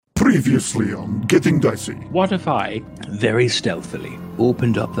Previously on Getting Dicey. What if I, very stealthily,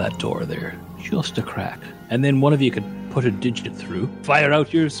 opened up that door there, just a crack, and then one of you could put a digit through, fire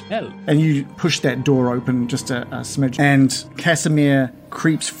out your spell? And you push that door open just a smidge, and Casimir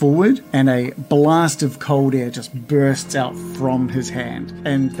creeps forward, and a blast of cold air just bursts out from his hand.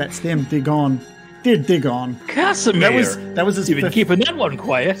 And that's them. They're gone. They're gone. Casimir! That was his You've been fifth. keeping that one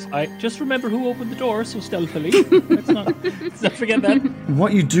quiet. I just remember who opened the door so stealthily. Let's not forget that.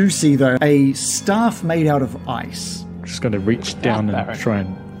 What you do see, though, a staff made out of ice. I'm just going to reach down and Baron. try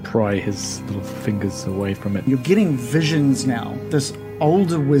and pry his little fingers away from it. You're getting visions now. This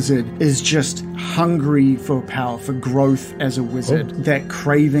older wizard is just hungry for power, for growth as a wizard. That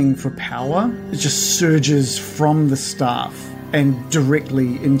craving for power just surges from the staff and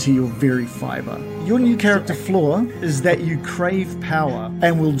directly into your very fiber. Your new character flaw is that you crave power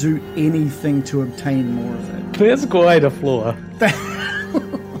and will do anything to obtain more of it. There's quite a flaw.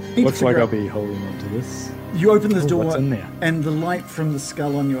 You Looks like figure I'll out- be holding on to this. You open this door, what's in there? and the light from the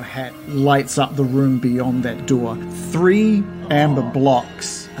skull on your hat lights up the room beyond that door. 3 amber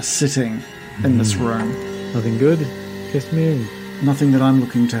blocks are sitting in this room. Nothing good? Kiss me. Nothing that I'm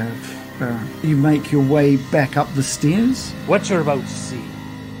looking to have, Baron. You make your way back up the stairs. What you're about to see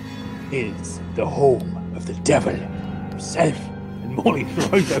is the home of the devil himself. And Molly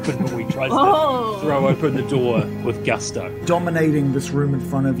throws open when we tries to throw open the door with gusto. Dominating this room in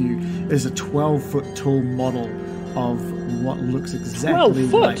front of you is a 12-foot tall model of what looks exactly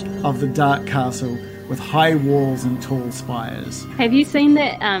 12 foot? like of the Dark Castle with high walls and tall spires. Have you seen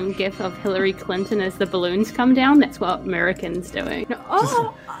that gif of Hillary Clinton as the balloons come down? That's what Americans doing.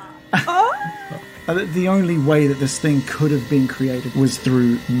 Oh, The only way that this thing could have been created was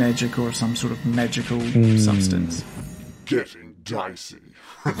through magic or some sort of magical substance. Getting Dicey.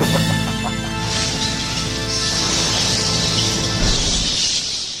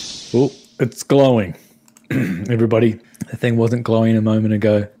 Oh, it's glowing. Everybody, the thing wasn't glowing a moment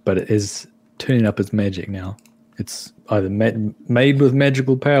ago, but it is turning up its magic now. It's either made with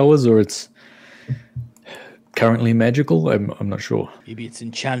magical powers or it's currently magical. I'm not sure. Maybe it's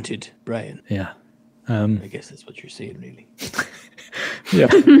enchanted, Brian. Yeah. I guess that's what you're saying, really. Yeah.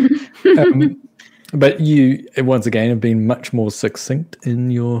 But you, once again, have been much more succinct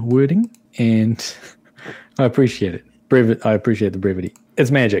in your wording, and I appreciate it. I appreciate the brevity. It's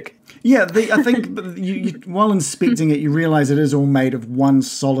magic. Yeah, I think you, while inspecting it, you realise it is all made of one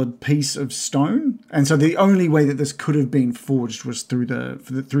solid piece of stone, and so the only way that this could have been forged was through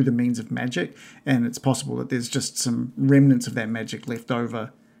the means of magic, and it's possible that there's just some remnants of that magic left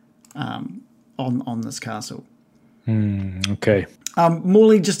over on this castle. Okay.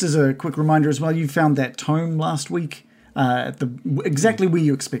 Morley, just as a quick reminder as well, you found that tome last week at exactly where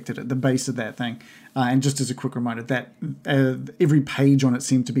you expected it, the base of that thing. And just as a quick reminder, that every page on it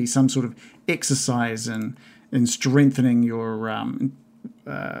seemed to be some sort of exercise in strengthening your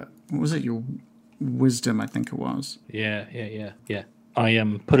what was it? Your wisdom, I think it was. Yeah.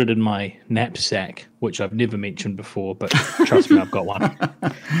 I put it in my knapsack, which I've never mentioned before, but trust me, I've got one.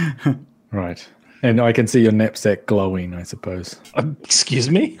 Right. And I can see your knapsack glowing, I suppose. Excuse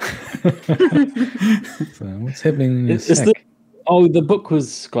me? So what's happening in your Is sack? the book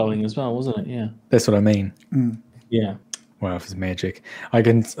was glowing as well, wasn't it? Yeah. That's what I mean. Yeah. Well, if it's magic. I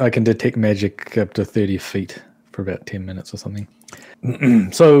can detect magic up to 30 feet for about 10 minutes or something.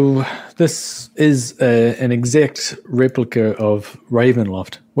 So this is an exact replica of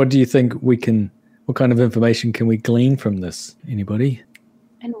Ravenloft. What do you think what kind of information can we glean from this? Anybody?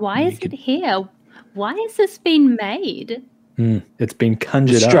 and why is it here? Why has this been made? It's been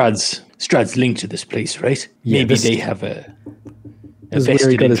conjured up. Strad's linked to this place, right? Yeah, Maybe this- they have a This is where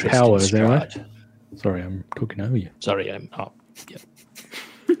he vested got his interest in power, is that right? Strahd. Sorry, I'm talking over you. Sorry, I'm... Oh, yeah.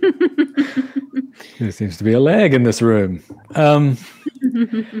 There seems to be a lag in this room.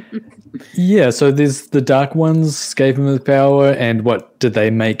 Yeah, so there's the Dark Ones gave him his power, and what did they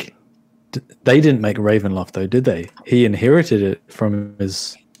make? They didn't make Ravenloft, though, did they? He inherited it from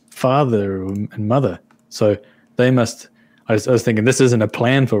his father and mother. So they must... I was thinking this isn't a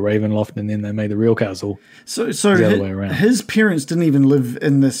plan for Ravenloft, and then they made the real castle. So the other way around. his parents didn't even live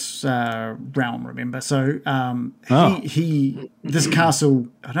in this realm, remember? So this castle,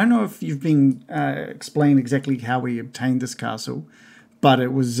 I don't know if you've been explained exactly how he obtained this castle, but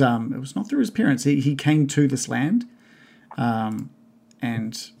it was not through his parents. He came to this land and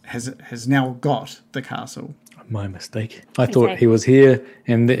has now got the castle. My mistake. I thought he was here,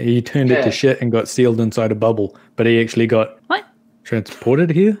 and he turned it to shit and got sealed inside a bubble, but he actually got What? transported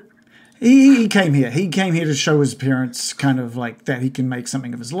here? He came here. He came here to show his parents kind of like that he can make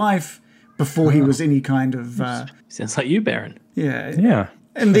something of his life before he was any kind of... Sounds like you, Baron. yeah. Yeah.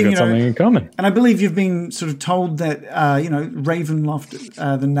 And We've then, got something in common. and I believe you've been sort of told that,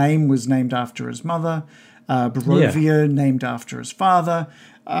 Ravenloft, the name was named after his mother, Barovia named after his father,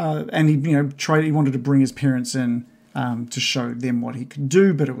 and he, he wanted to bring his parents in to show them what he could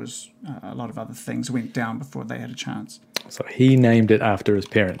do, but it was a lot of other things went down before they had a chance. So he named it after his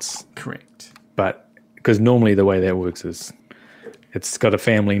parents. Correct. But because normally the way that works is it's got a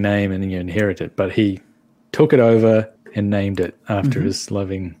family name and then you inherit it. But he took it over and named it after his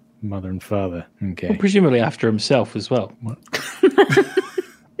loving mother and father. Okay. Well, presumably after himself as well.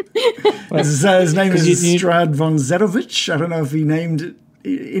 His name is Strad von Zerovich. I don't know if he named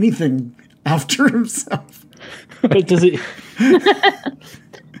anything after himself. But does it...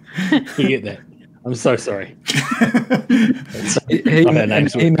 You get that. I'm so sorry.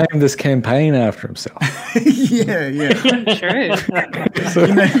 He named this campaign after himself. Yeah. True.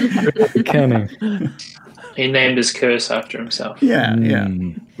 Counting. He named his curse after himself. Yeah.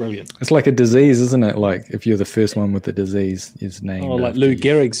 Brilliant. It's like a disease, isn't it? Like if you're the first one with the disease, it's named. Oh, like after Lou you.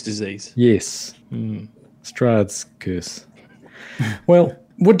 Gehrig's disease. Yes. Strahd's curse. Well,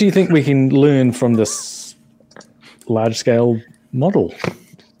 what do you think we can learn from this large-scale model?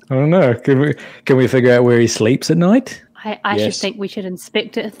 I don't know. Can we figure out where he sleeps at night? I should think we should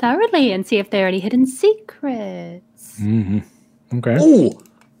inspect it thoroughly and see if there are any hidden secrets. Okay. Oh,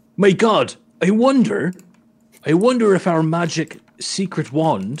 my God. I wonder if our magic secret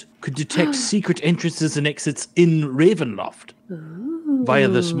wand could detect secret entrances and exits in Ravenloft via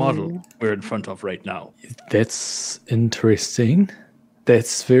this model we're in front of right now. That's interesting.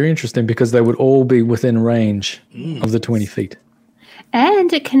 That's very interesting because they would all be within range of the 20 feet.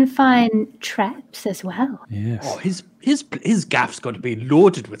 And it can find traps as well. Yes. Oh, his gaff's got to be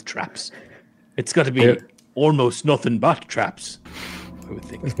loaded with traps. It's got to be almost nothing but traps, I would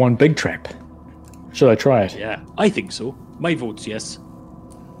think. It's one big trap. Should I try it? Yeah, I think so. My vote's yes.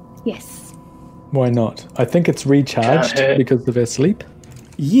 Yes. Why not? I think it's recharged because of our sleep.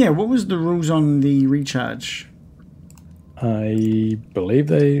 Yeah, what was the rules on the recharge? I believe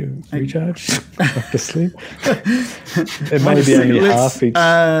they recharge after sleep. It may be only half each.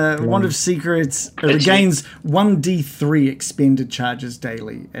 Wand of Secrets regains 1d3 expended charges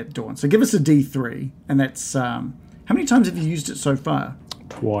daily at dawn. So give us a d3, and that's how many times have you used it so far?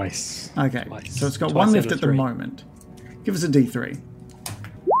 Twice. Okay, so it's got Twice one out left of at the 3. moment. Give us a d3.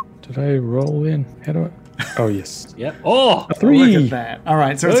 Did I roll in? How do I? Oh yes. Yeah. Oh, 3. Look at that! All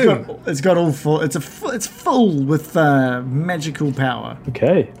right, so it's got all full. It's full with magical power.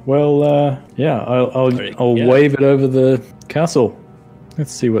 Okay. Well, yeah. I'll Yeah. wave it over the castle.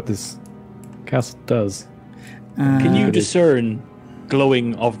 Let's see what this castle does. Can you discern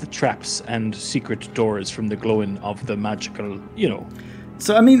glowing of the traps and secret doors from the glowing of the magical,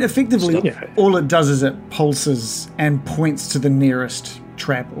 So I mean, effectively, Stuff. all it does is it pulses and points to the nearest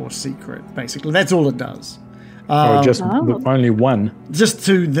trap or secret. Basically, that's all it does. Just only one. Just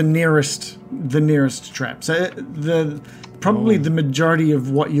to the nearest trap. So probably the majority of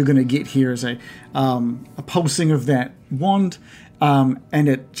what you're going to get here is a pulsing of that wand, and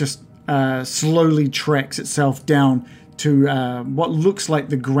it just slowly tracks itself down to what looks like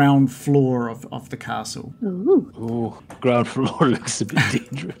the ground floor of the castle. Ooh, ground floor looks a bit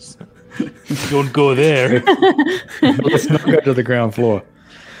dangerous. Don't go there. Let's not go to the ground floor.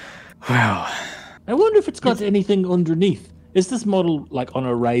 Wow. I wonder if it's got anything underneath. Is this model like on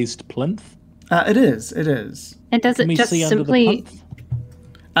a raised plinth? It is. And does Can it we just see under the simply... plinth?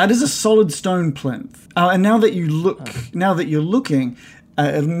 It is a solid stone plinth. And now that you're looking,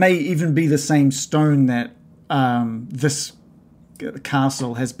 it may even be the same stone that this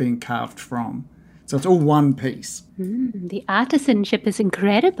castle has been carved from. So it's all one piece. The artisanship is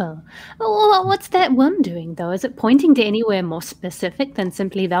incredible. Oh, what's that one doing, though? Is it pointing to anywhere more specific than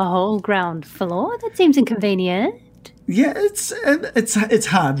simply the whole ground floor? That seems inconvenient. Yeah, it's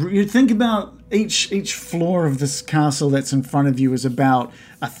hard. You think about each floor of this castle that's in front of you is about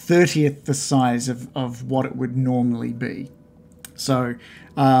 1/30th the size of what it would normally be. So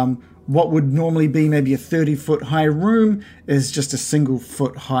what would normally be maybe a 30-foot high room is just a single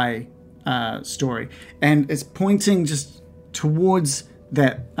foot high story, and it's pointing just towards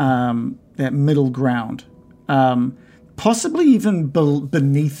that middle ground, possibly even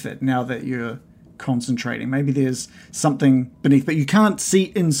beneath it. Now that you're concentrating, maybe there's something beneath, but you can't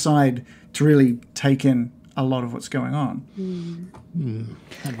see inside to really take in a lot of what's going on.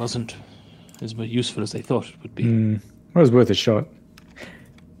 That wasn't as useful as they thought it would be. It was worth a shot.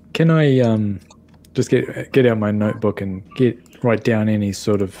 Can I just get out my notebook and write down any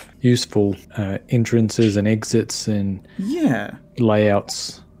sort of useful entrances and exits and Yeah.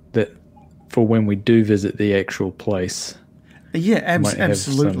 layouts that for when we do visit the actual place? Yeah, Might have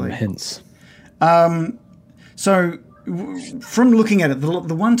absolutely. some hints. So, from looking at it,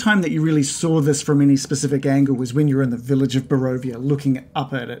 the one time that you really saw this from any specific angle was when you were in the village of Barovia, looking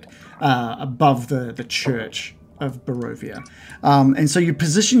up at it above the church of Barovia. And so you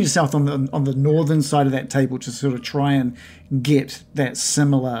position yourself on the northern side of that table to sort of try and get that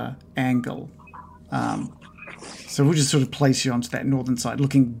similar angle. So we'll just sort of place you onto that northern side,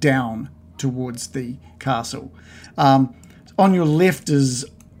 looking down towards the castle. On your left is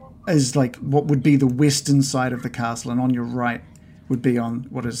like what would be the western side of the castle, and on your right would be on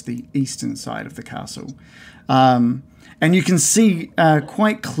what is the eastern side of the castle. And you can see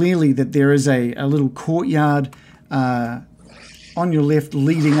quite clearly that there is a little courtyard on your left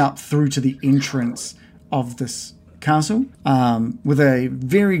leading up through to the entrance of this castle, with a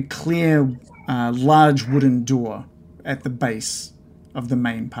very clear large wooden door at the base of the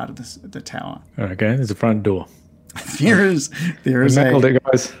main part of the tower. Okay, there's a front door. There is We knuckled it,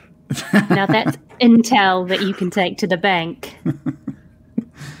 guys. Now that's intel that you can take to the bank.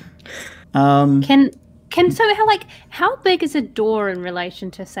 How big is a door in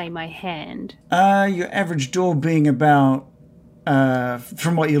relation to, say, my hand? Your average door being about,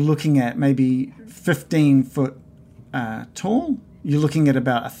 from what you're looking at, maybe 15 foot tall. You're looking at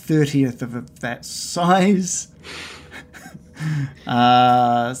about a 30th of that size.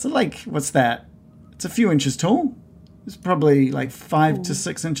 So, like, what's that? It's a few inches tall. It's probably like 5 to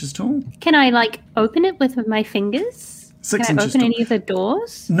 6 inches tall. Can I, open it with my fingers? 6 Can I inches open tall. any of the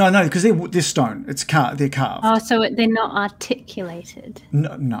doors? No, because they're stone. They're carved. Oh, so they're not articulated.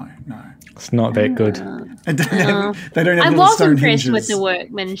 No. It's not that good. They don't have I little was stone impressed hinges. with the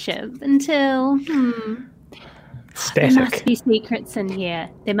workmanship until, there must Static. be secrets in here.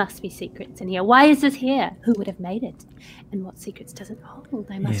 There must be secrets in here. Why is this here? Who would have made it? And what secrets does it hold?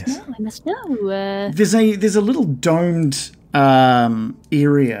 I must Yes. know. I must know. There's a little domed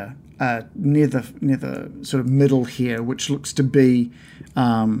area near the sort of middle here, which looks to be.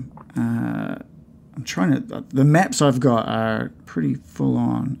 I'm trying to. The maps I've got are pretty full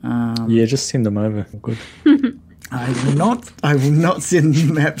on. Yeah, just send them over. Good. I will not send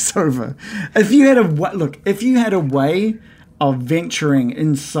the maps over. If you had a way of venturing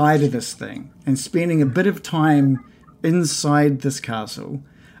inside of this thing and spending a bit of time inside this castle,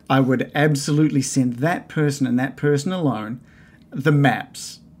 I would absolutely send that person and that person alone the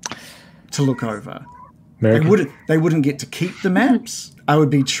maps to look over. American. They wouldn't get to keep the maps. I would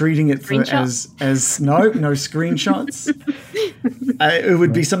be treating it as no screenshots. It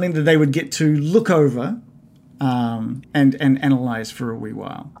would be something that they would get to look over and analyze for a wee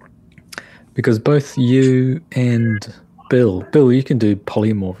while. Because both you and Bill, you can do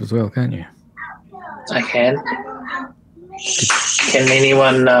polymorph as well, can't you? I can. Can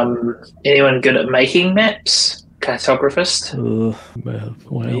anyone good at making maps? Cartographist?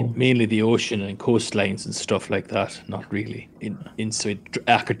 Mainly the ocean and coastlines and stuff like that. Not really inside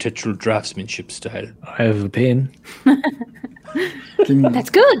architectural draftsmanship style. I have a pen. That's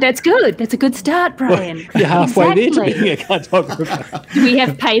good. That's a good start, Brian. You're halfway there to Exactly. being a cartographer. Do we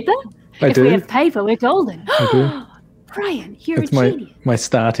have paper? If do. we have paper, we're golden. I do. Brian, you're That's a my genius. my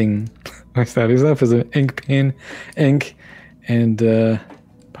starting stuff is an ink pen, ink, and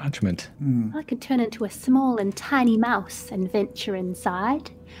parchment. I could turn into a small and tiny mouse and venture inside.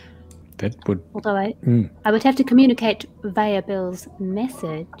 That would. Although I would have to communicate via Bill's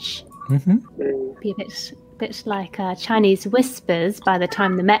message. Be a bit like Chinese whispers by the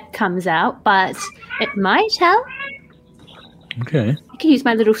time the map comes out, but it might help. Okay. I can use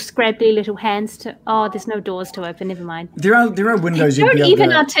my little scrabbly little hands to. Oh, there's no doors to open. Never mind. There are windows you'd Don't be able even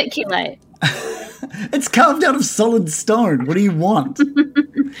to. articulate. It's carved out of solid stone. What do you want?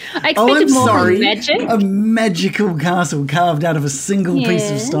 I expected Oh, I'm more sorry. from magic. A magical castle carved out of a single piece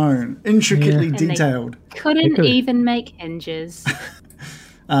of Yeah. stone, intricately they- detailed. Couldn't could. even make hinges.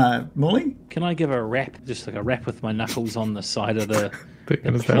 Molly? Can I give a rap, just like a rap with my knuckles on the side of the... They're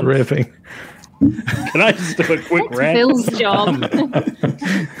going to start rapping. Can I just do a quick rap? Bill's job.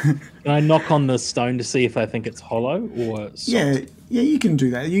 Can I knock on the stone to see if I think it's hollow or soft? Yeah, you can do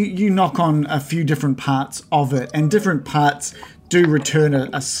that. You knock on a few different parts of it, and different parts do return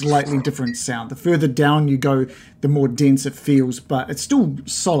a slightly different sound. The further down you go, the more dense it feels, but it's still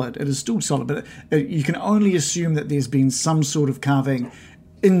solid. It is still solid, but you can only assume that there's been some sort of carving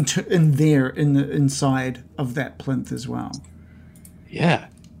in the inside of that plinth as well. Yeah,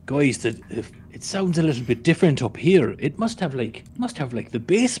 guys, it sounds a little bit different up here. It must have like the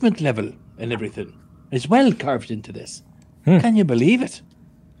basement level and everything as well carved into this. Can you believe it?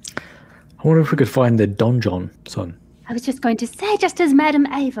 I wonder if we could find the donjon, son. I was just going to say, just as Madame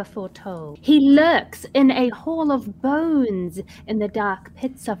Ava foretold, he lurks in a hall of bones in the dark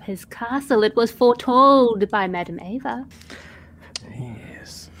pits of his castle. It was foretold by Madame Ava.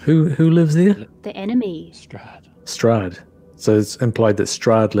 Yes. Who lives there? The enemy. Strad. Strahd. So it's implied that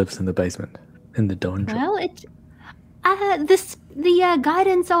Strahd lives in the basement, in the dungeon. Well, the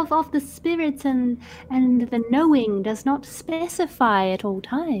guidance of the spirits and the knowing does not specify at all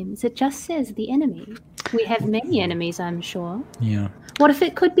times. It just says the enemy. We have many enemies, I'm sure. Yeah. What if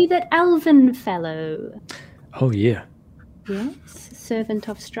it could be that elven fellow? Oh, yeah. Yes, servant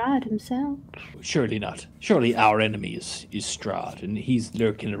of Strahd himself. Surely not. Surely our enemy is Strahd, and he's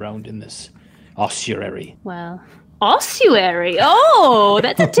lurking around in this ossuary. Well, ossuary. Oh,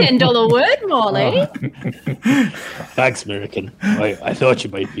 that's a $10 word, Morley. Thanks, American. I thought you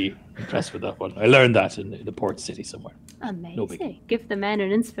might be impressed with that one. I learned that in the port city somewhere. Amazing. Give the man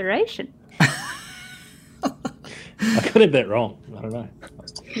an inspiration. I could have been wrong. I don't know.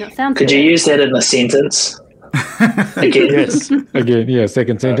 That sounds Could you good. use that in a sentence? Again. Yes. Again, yeah,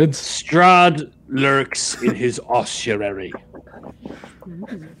 second sentence. Strahd lurks in his ossuary.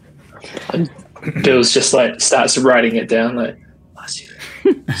 Bill's just like starts writing it down like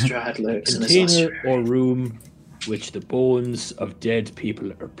Strahd lurks in his Container ossuary. or room which the bones of dead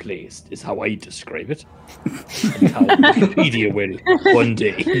people are placed is how I describe it. And how Wikipedia will one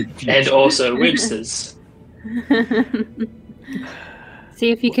day. And also Webster's. See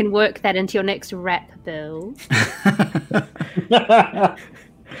if you can work that into your next rap, Bill.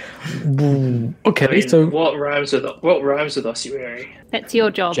 Okay, I mean, so what rhymes with ossuary? That's your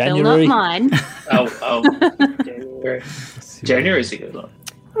job, January. Bill, not mine. Oh, January. January's a good one.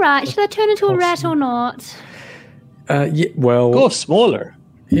 Right, should I turn into a rat or not? yeah, well, Go smaller.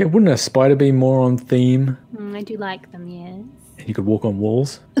 yeah, wouldn't a spider be more on theme? I do like them, yes. And you could walk on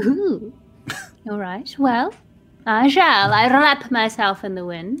walls. Ooh. All right, well, I shall. I wrap myself in the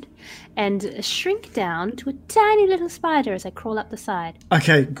wind and shrink down to a tiny little spider as I crawl up the side.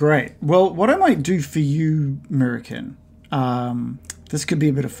 Okay, great. Well, what I might do for you, American, this could be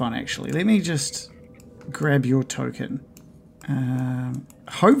a bit of fun, actually. Let me just grab your token.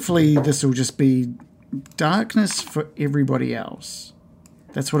 Hopefully this will just be darkness for everybody else.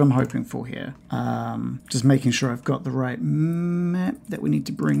 That's what I'm hoping for here. Just making sure I've got the right map that we need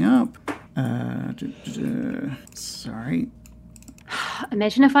to bring up. Sorry.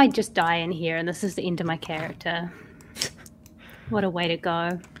 Imagine if I just die in here and this is the end of my character. What a way to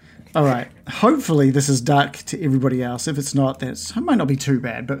go. All right. Hopefully this is dark to everybody else. If it's not, it might not be too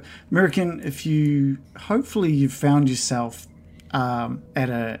bad. But American, hopefully you've found yourself at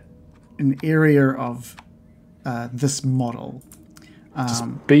an area of this model.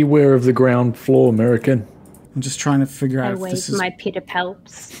 Beware of the ground floor, American. I'm just trying to figure out I if wave this is. my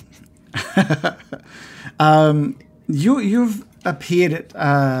pedipalps. You've appeared at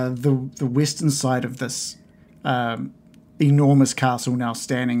the western side of this enormous castle now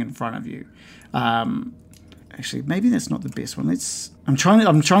standing in front of you. Actually, maybe that's not the best one. I'm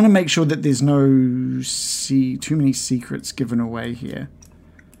trying to make sure that there's too many secrets given away here.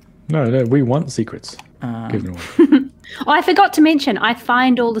 No, we want secrets given away. Oh, I forgot to mention, I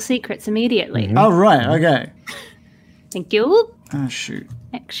find all the secrets immediately. Oh right, okay. Thank you. Ah shoot.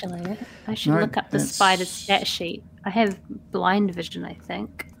 Actually, I should No, look up the that's- spider's stat sheet. I have blind vision, I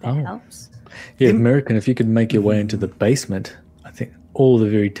think. That helps. Yeah, American, if you could make your way into the basement, I think all the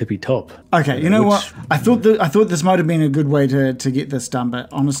very tippy top. Okay, you know what? I thought this might have been a good way to get this done, but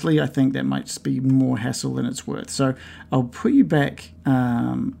honestly, I think that might just be more hassle than it's worth. So I'll put you back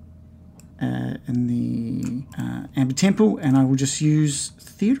in the Amber Temple, and I will just use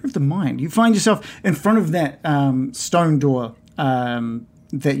Theatre of the Mind. You find yourself in front of that stone door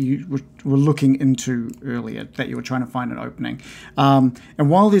that you were looking into earlier, that you were trying to find an opening. And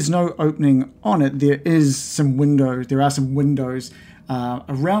while there's no opening on it, there are some windows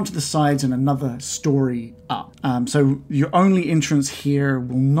around to the sides and another story up. So your only entrance here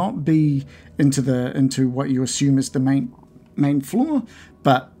will not be into what you assume is the main floor,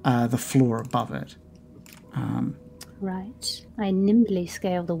 but the floor above it. Right. I nimbly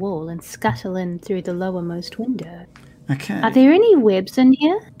scale the wall and scuttle in through the lowermost window. Okay. Are there any webs in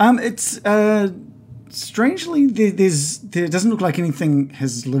here? It's strangely there doesn't look like anything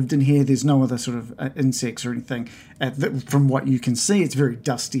has lived in here. There's no other sort of insects or anything. From what you can see, it's very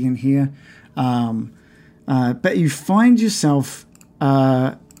dusty in here. But you find yourself in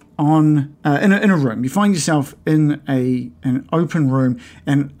a room. You find yourself in an open room,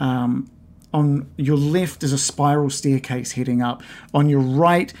 and on your left is a spiral staircase heading up. On your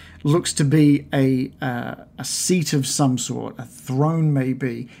right looks to be a seat of some sort, a throne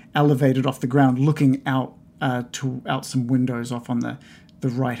maybe, elevated off the ground, looking out out some windows off on the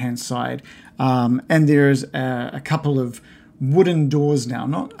right-hand side. And there's a couple of wooden doors now,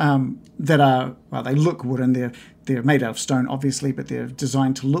 not that are, well, they look wooden. They're made out of stone, obviously, but they're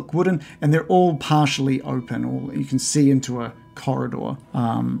designed to look wooden, and they're all partially open, or you can see into a corridor.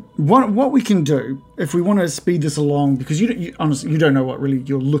 What we can do, if we want to speed this along, because you honestly, you don't know what really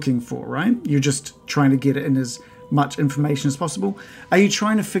you're looking for, right? You're just trying to get in as much information as possible. Are you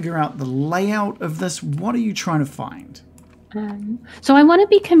trying to figure out the layout of this? What are you trying to find? So I want to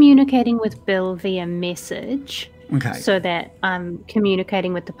be communicating with Bill via message. Okay. So that I'm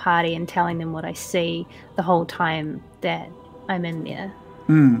communicating with the party and telling them what I see the whole time that I'm in there.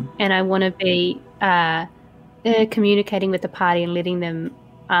 And I want to be communicating with the party and letting them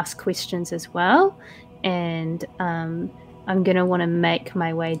ask questions as well. And I'm going to want to make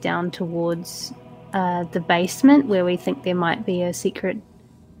my way down towards the basement where we think there might be a secret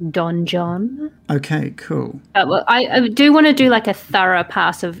donjon. Okay, cool. Well, I do want to do like a thorough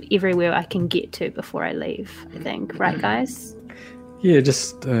pass of everywhere I can get to before I leave, I think. Right, guys? Yeah,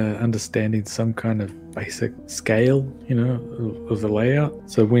 just understanding some kind of basic scale, of the layout.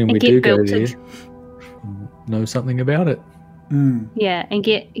 So when we do go there, know something about it. Yeah, and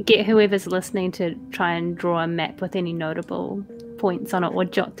get whoever's listening to try and draw a map with any notable points on it or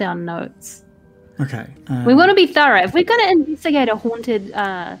jot down notes. Okay. We want to be thorough. If we're going to investigate a haunted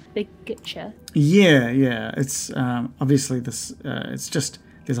big picture. Yeah. It's obviously this. It's just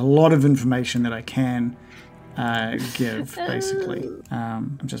there's a lot of information that I can give. Basically,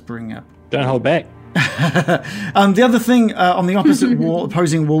 I'm just bringing up. Don't hold back. The other thing on the opposite wall,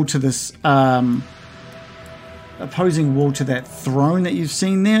 opposing wall to this. Opposing wall to that throne that you've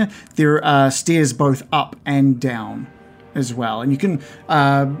seen there are stairs both up and down as well. And you can,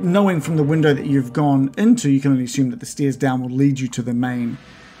 knowing from the window that you've gone into, you can only assume that the stairs down will lead you to that main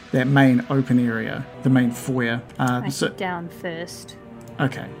open area, the main foyer. Down first.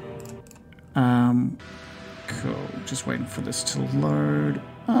 Okay. Cool. Just waiting for this to load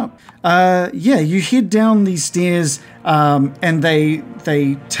up. You head down these stairs, and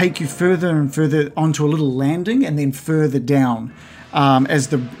they take you further and further onto a little landing, and then further down. As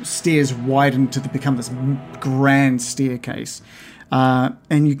the stairs widen to become this grand staircase.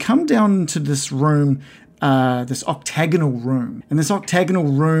 And you come down into this room, this octagonal room. And this octagonal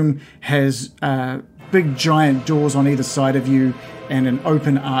room has big giant doors on either side of you and an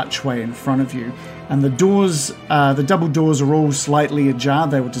open archway in front of you. And the doors, the double doors are all slightly ajar.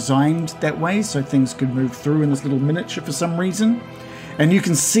 They were designed that way so things could move through in this little miniature for some reason. And you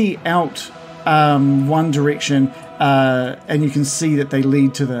can see out one direction, and you can see that they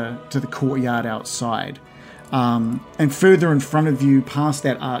lead to the courtyard outside. And further in front of you, past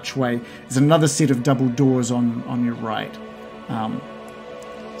that archway, is another set of double doors on your right.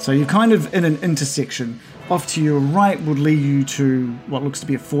 So you're kind of in an intersection. Off to your right would lead you to what looks to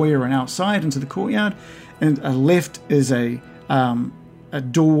be a foyer and outside into the courtyard. And left is a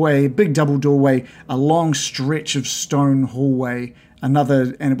doorway, big double doorway, a long stretch of stone hallway,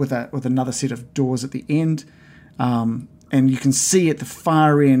 with another set of doors at the end. And you can see at the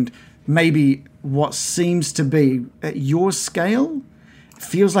far end maybe what seems to be, at your scale, it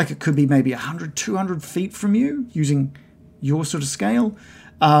feels like it could be maybe 100, 200 feet from you, using your sort of scale,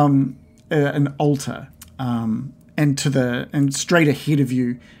 an altar. And straight ahead of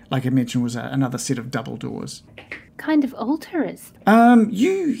you, like I mentioned, was another set of double doors. Kind of altar is?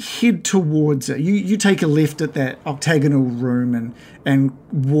 You head towards it. You take a left at that octagonal room and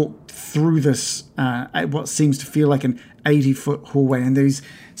walk through this, what seems to feel like an 80-foot hallway. And these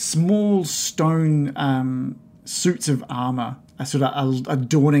small stone suits of armor are sort of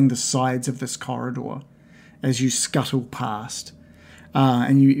adorning the sides of this corridor as you scuttle past.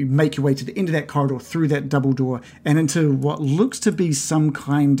 And you make your way to the end of that corridor, through that double door, and into what looks to be some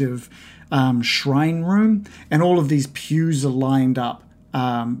kind of shrine room. And all of these pews are lined up.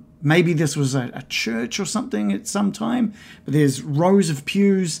 Maybe this was a church or something at some time. But there's rows of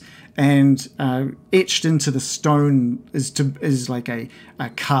pews, and etched into the stone is like a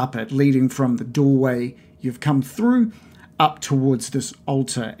carpet leading from the doorway you've come through up towards this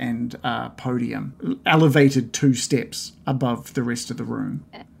altar and podium, elevated 2 steps above the rest of the room.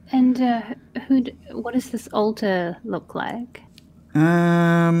 And what does this altar look like?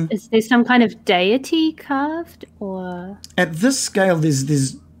 Is there some kind of deity carved, or at this scale?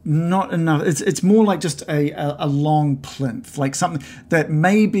 There's not enough. It's more like just a long plinth, like something that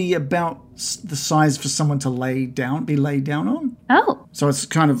may be about the size for someone to lay down on. Oh, so it's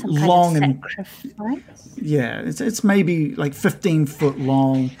kind of some long kind of and sacrifice. Yeah, it's maybe like 15 foot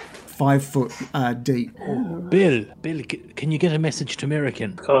long, 5 foot deep. Bill, can you get a message to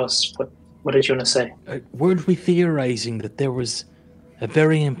American? Of course. What did you want to say? Weren't we theorizing that there was a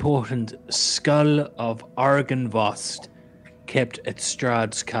very important skull of Argynvost kept at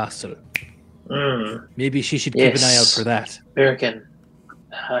Strahd's castle? Maybe she should keep an eye out for that. Birkin,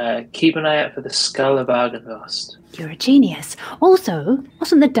 keep an eye out for the skull of Argynvost. You're a genius. Also,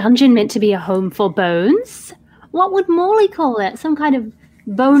 wasn't the dungeon meant to be a home for bones? What would Morley call it? Some kind of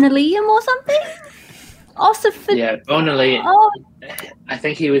bonalium or something? Yeah, bonalium. Oh, I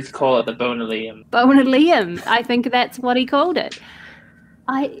think he would call it the bonalium. bonalium. I think that's what he called it.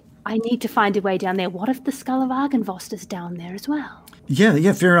 I need to find a way down there. What if the skull of Argynvost is down there as well?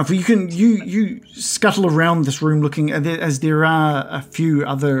 Yeah, fair enough. You scuttle around this room looking, as there are a few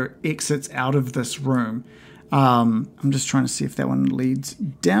other exits out of this room. I'm just trying to see if that one leads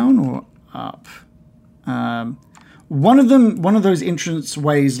down or up. One of those entrance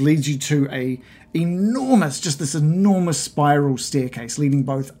ways leads you to this enormous spiral staircase leading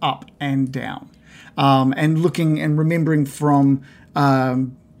both up and down. And looking and remembering from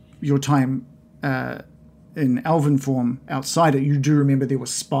your time in elven form outside it, you do remember there were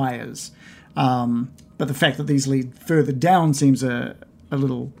spires. But the fact that these lead further down seems a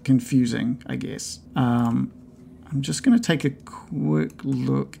little confusing, I guess. I'm just going to take a quick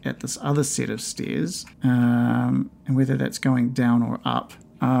look at this other set of stairs and whether that's going down or up.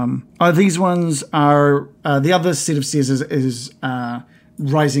 These ones are the other set of stairs is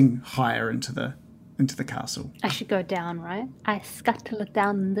rising higher into the castle. I should go down, right? I scuttle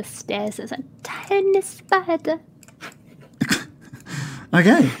down the stairs as a tiny spider.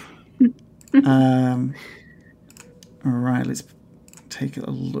 Okay. All right, let's take a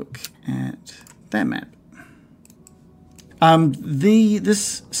look at that map.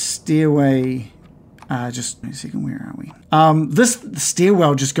 This stairway, just a second, where are we? This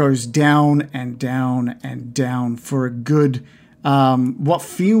stairwell just goes down and down and down for a good, what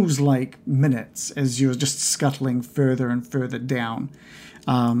feels like minutes as you're just scuttling further and further down.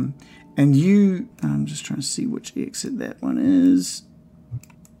 And I'm just trying to see which exit that one is.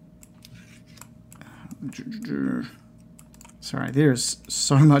 Sorry, there's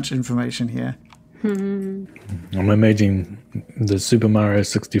so much information here. I'm imagining the Super Mario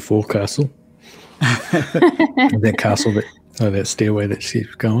 64 castle. That stairway that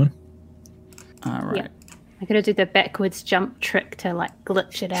keeps going. All right. Yeah. I gotta do the backwards jump trick to like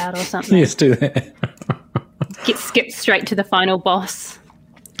glitch it out or something. Yes, do that. Get skipped straight to the final boss.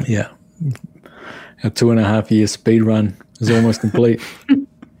 Yeah. A 2.5 year speed run is almost complete.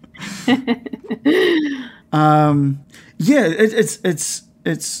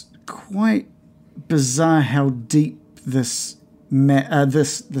 It's quite bizarre how deep this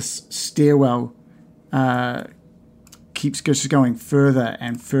stairwell keeps just going further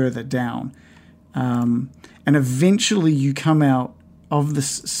and further down, and eventually you come out of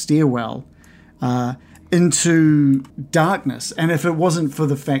this stairwell into darkness. And if it wasn't for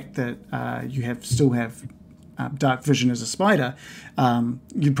the fact that you still have dark vision as a spider,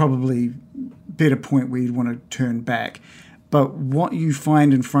 you'd probably be at a point where you'd want to turn back. But what you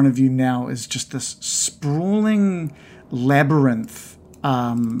find in front of you now is just this sprawling labyrinth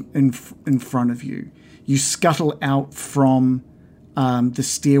in front of you. You scuttle out from the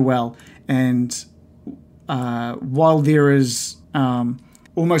stairwell, and while there is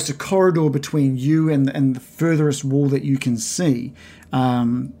almost a corridor between you and the furthest wall that you can see,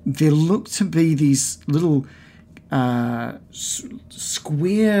 there look to be these little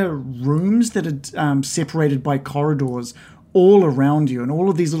square rooms that are separated by corridors all around you, and all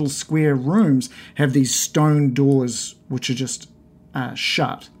of these little square rooms have these stone doors which are just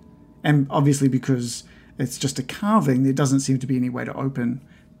shut. And obviously, because it's just a carving, there doesn't seem to be any way to open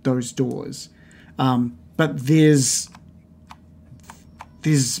those doors. But there's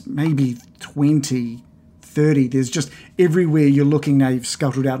maybe 20, 30. There's just everywhere you're looking now. You've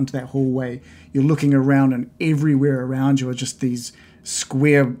scuttled out into that hallway. You're looking around, and everywhere around you are just these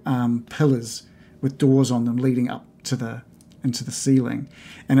square pillars with doors on them leading up into the ceiling.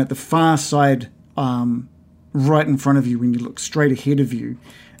 And at the far side, right in front of you, when you look straight ahead of you,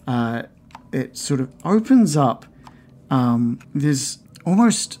 it sort of opens up. There's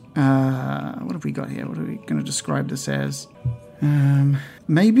almost what have we got here? What are we going to describe this as?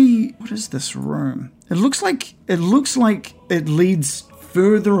 Maybe, what is this room? It looks like it leads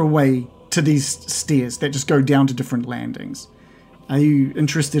further away to these stairs that just go down to different landings. Are you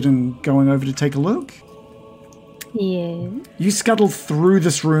interested in going over to take a look? Yeah. You scuttle through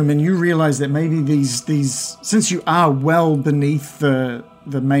this room and you realize that maybe these since you are well beneath the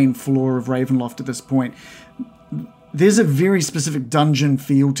main floor of Ravenloft at this point, there's a very specific dungeon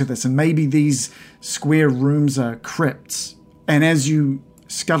feel to this, and maybe these square rooms are crypts. And as you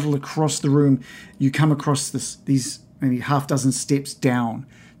scuttle across the room, you come across these maybe half dozen steps down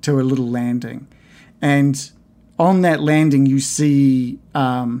to a little landing. And on that landing, you see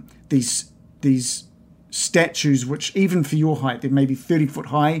these statues, which even for your height, they're maybe 30 foot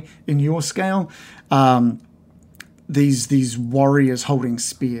high in your scale. These warriors holding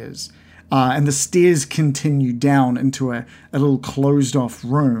spears. And the stairs continue down into a little closed off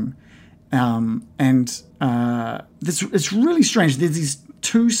room. It's really strange. There's these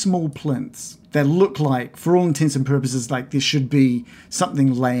two small plinths that look like, for all intents and purposes, like there should be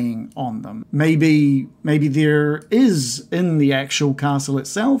something laying on them. Maybe there is in the actual castle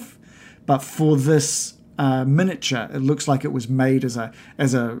itself, but for this miniature, it looks like it was made as a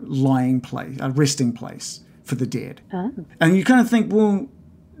lying place, a resting place for the dead. Oh. And you kind of think, well,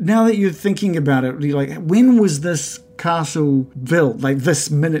 now that you're thinking about it, you're like, when was this castle built, like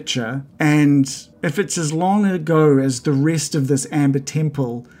this miniature? And if it's as long ago as the rest of this Amber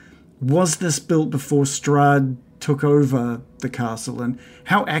Temple, was this built before Strahd took over the castle? And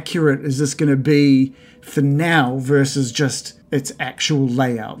how accurate is this going to be for now versus just its actual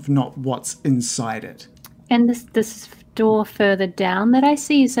layout, not what's inside it? And this door further down that I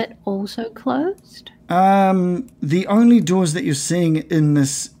see, is it also closed? The only doors that you're seeing in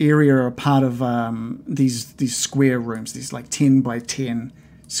this area are part of these square rooms, these like 10 by 10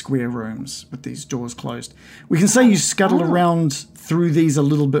 square rooms with these doors closed. We can say you scuttle around through these a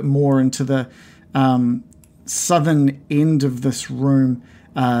little bit more into the southern end of this room.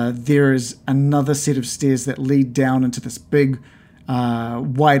 There is another set of stairs that lead down into this big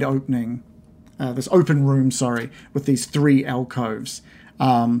wide opening, this open room, with these 3 alcoves.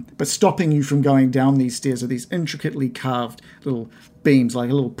 But stopping you from going down these stairs are these intricately carved little beams, like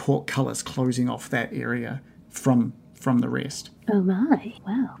a little portcullis closing off that area from the rest. Oh my,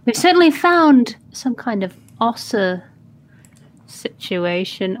 wow. We've certainly found some kind of Ossa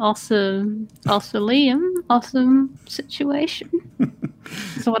situation. Awesome situation.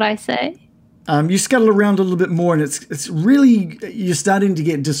 That's what I say. You scuttle around a little bit more, and it's really, you're starting to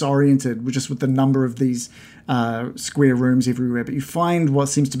get disoriented just with the number of these square rooms everywhere. But you find what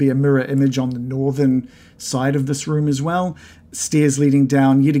seems to be a mirror image on the northern side of this room as well. Stairs leading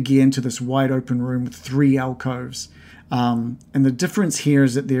down yet again to this wide open room with 3 alcoves. And the difference here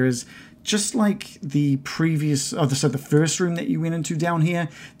is that there is, just like the previous, the first room that you went into down here,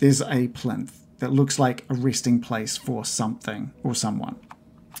 there's a plinth that looks like a resting place for something or someone.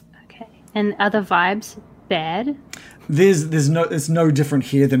 And other vibes bad? It's no different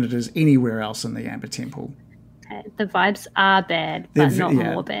here than it is anywhere else in the Amber Temple. The vibes are bad, but not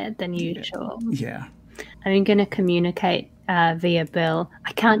more bad than usual. Yeah. I'm going to communicate via Bill.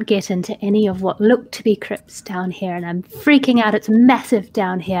 I can't get into any of what look to be crypts down here, and I'm freaking out. It's massive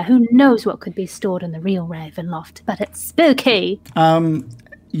down here. Who knows what could be stored in the real Ravenloft, but it's spooky.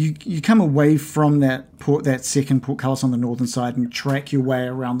 You come away from that second portcullis on the northern side and track your way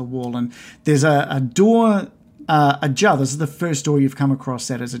around the wall, and there's a door, a jar. This is the first door you've come across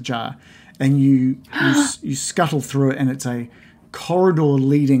that is ajar, and you scuttle through it, and it's a corridor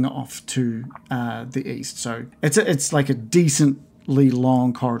leading off to the east. So it's like a decently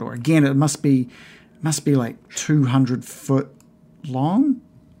long corridor. Again, it must be like 200 foot long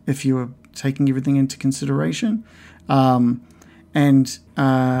if you were taking everything into consideration. And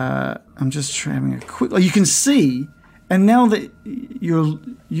I'm just having a quick. You can see, and now that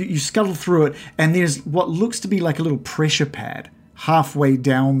you scuttle through it, and there's what looks to be like a little pressure pad halfway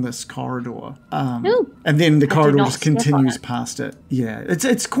down this corridor, and then the corridor just continues past it. Yeah,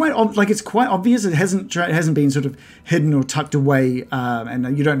 it's quite obvious. It hasn't been sort of hidden or tucked away,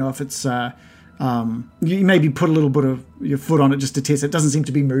 and you don't know if it's. You maybe put a little bit of your foot on it just to test. It doesn't seem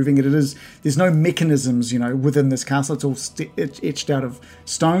to be moving. There's no mechanisms, within this castle. It's all etched out of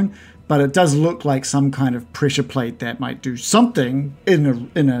stone, but it does look like some kind of pressure plate that might do something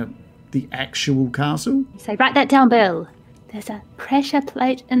in the actual castle. So write that down, Bill. There's a pressure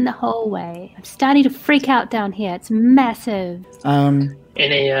plate in the hallway. I'm starting to freak out down here. It's massive.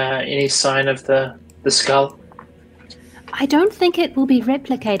 Any sign of the skull? I don't think it will be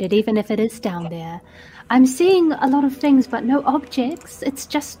replicated, even if it is down there. I'm seeing a lot of things, but no objects. It's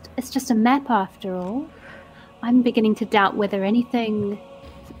just a map after all. I'm beginning to doubt whether anything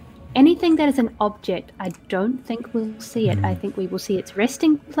that is an object, I don't think we'll see it. I think we will see its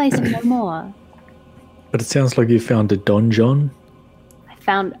resting place and no more. But it sounds like you found a donjon. I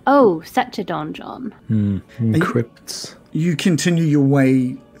found, such a donjon. Crypts. You continue your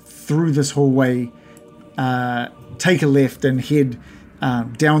way through this hallway, take a left and head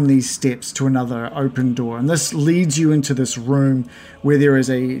down these steps to another open door. And this leads you into this room where there is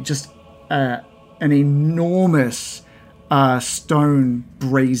an enormous stone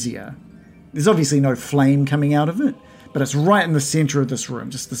brazier. There's obviously no flame coming out of it, but it's right in the center of this room,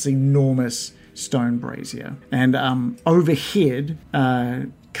 just this enormous stone brazier. And overhead,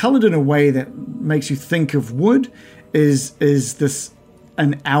 colored in a way that makes you think of wood, is this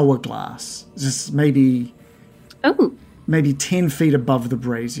an hourglass, just maybe 10 feet above the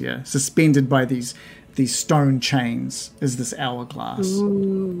brazier, suspended by these stone chains, is this hourglass.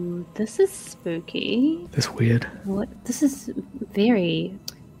 Ooh, this is spooky. That's weird. What? This is very,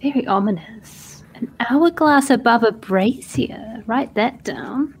 very ominous. An hourglass above a brazier. Write that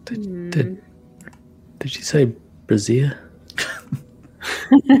down. Did you say brazier?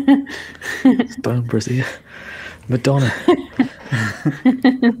 Stone brazier. Madonna.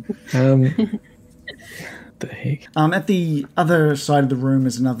 The heck? At the other side of the room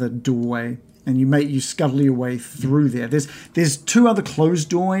is another doorway, and you scuttle your way through there. There's two other closed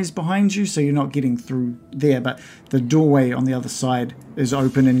doorways behind you, so you're not getting through there, but the doorway on the other side is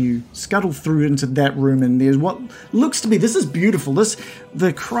open, and you scuttle through into that room, and there's what looks to be, this is beautiful.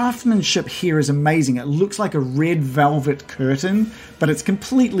 The craftsmanship here is amazing. It looks like a red velvet curtain, but it's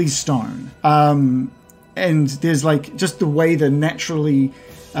completely stone. And there's like just the way that naturally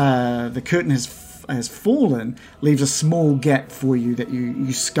the curtain has fallen leaves a small gap for you that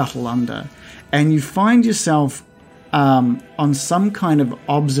you scuttle under, and you find yourself on some kind of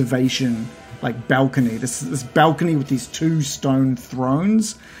observation like balcony. This balcony with these two stone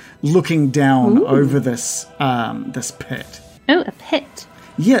thrones looking down over this pit. Oh, a pit.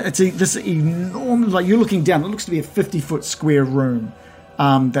 Yeah, it's this enormous. Like you're looking down. It looks to be a 50-foot square room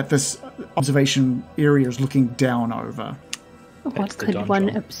that this observation area is looking down over. What could one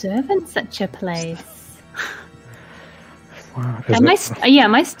observe in such a place? Wow. Am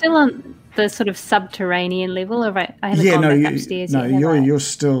I still on the sort of subterranean level, or I haven't gone back upstairs yet? You're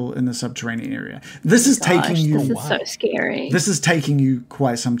still in the subterranean area. This is taking you. This is so scary. This is taking you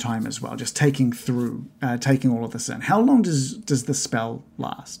quite some time as well. Just taking all of this in. How long does the spell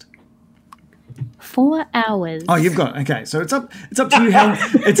last? 4 hours. Oh, you've got it. Okay. So it's up to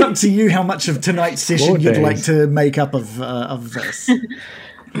you how much of tonight's session you'd like to make up of this.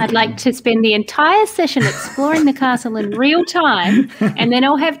 I'd like to spend the entire session exploring the castle in real time, and then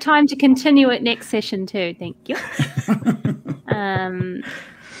I'll have time to continue it next session too. Thank you.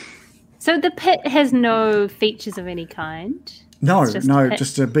 So the pit has no features of any kind? No,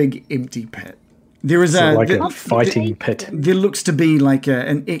 just a big empty pit. There is a fighting pit. There looks to be like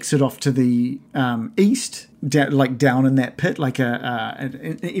an exit off to the east, down in that pit, like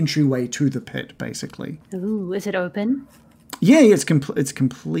an entryway to the pit, basically. Ooh, is it open? Yeah, it's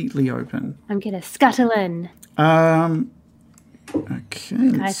completely open. I'm gonna scuttle in.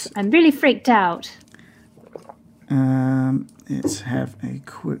 Okay. Guys, I'm really freaked out. Let's have a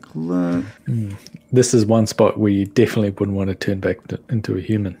quick look. This is one spot where you definitely wouldn't want to turn back into a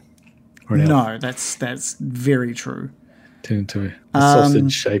human. No, that's very true. Turn into a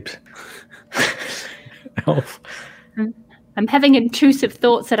sausage-shaped elf. I'm having intrusive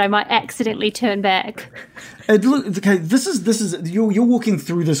thoughts that I might accidentally turn back. Okay, this is you're walking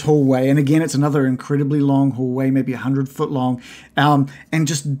through this hallway, and again, it's another incredibly long hallway, maybe 100 foot long. And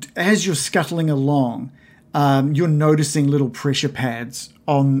just as you're scuttling along, you're noticing little pressure pads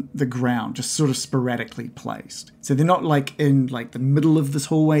on the ground, just sort of sporadically placed. So they're not like in like the middle of this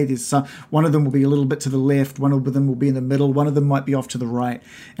hallway. There's one of them will be a little bit to the left, one of them will be in the middle, one of them might be off to the right.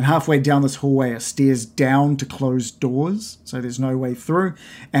 And halfway down this hallway are stairs down to closed doors, so there's no way through.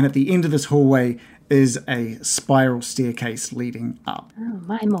 And at the end of this hallway is a spiral staircase leading up. Oh,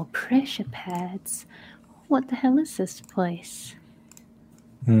 my, more pressure pads. What the hell is this place?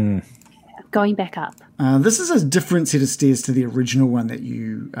 Going back up. This is a different set of stairs to the original one that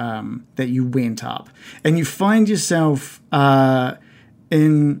you went up, and you find yourself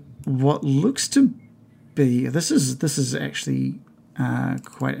in what looks to be this is actually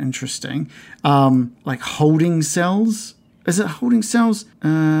quite interesting, like holding cells. Is it holding cells?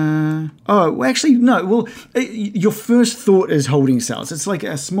 Actually, no. Well, your first thought is holding cells. It's like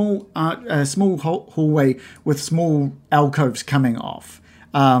a small hallway with small alcoves coming off.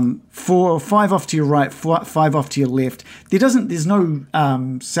 4 or 5 off to your right, 5 off to your left. There's no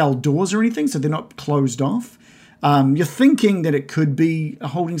cell doors or anything, so they're not closed off. You're thinking that it could be a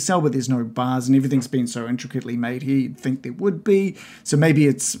holding cell, but there's no bars and everything's been so intricately made here, you'd think there would be. So maybe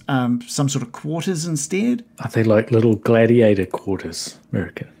it's some sort of quarters instead. Are they like little gladiator quarters,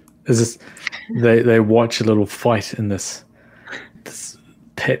 American? Is this they watch a little fight in this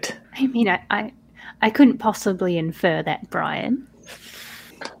pit? I mean, I couldn't possibly infer that, Brian.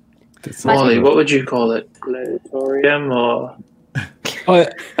 Molly, what would you call it? Gladiatorium or? Well,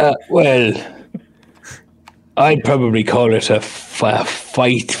 I'd probably call it a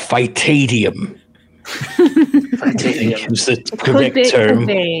phytadium. Titanium. It's the Could correct be, term. could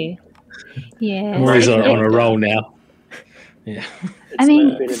be. Yeah. Rory's on a roll now. Yeah. I It's mean,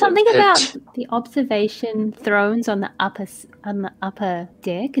 been a bit something pit. about the observation thrones on the upper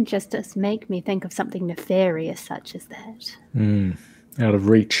deck and just does make me think of something nefarious such as that. Out of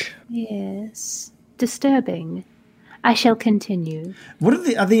reach. Yes, disturbing. I shall continue. What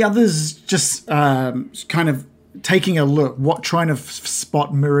are the others just kind of taking a look? What trying to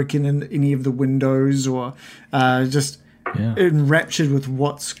spot Mirakin in any of the windows, or just enraptured with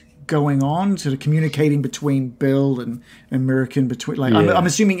what's going on, sort of communicating between Bill and Mirakin. Between I'm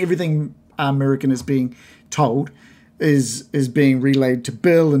assuming everything Mirakin is being told is being relayed to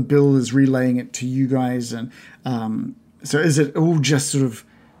Bill, and Bill is relaying it to you guys. And so is it all just sort of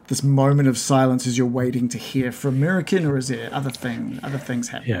this moment of silence as you're waiting to hear from Mirakin, or is there other things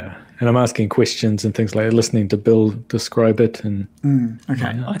happening? Yeah, and I'm asking questions and things like that, listening to Bill describe it. And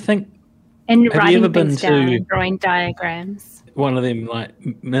Okay. I think And Have you writing ever been things down to- and drawing diagrams. one of them like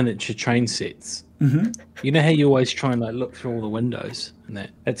miniature train sets. Mm-hmm. You know how you always try and like look through all the windows, and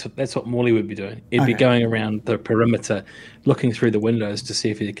that's what Morley would be doing. He'd be going around the perimeter, looking through the windows to see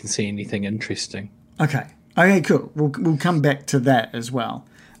if he can see anything interesting. Okay, cool. We'll come back to that as well.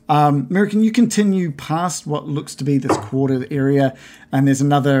 Mirakin, you continue past what looks to be this quarter area, and there's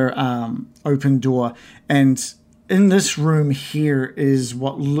another open door. And in this room here is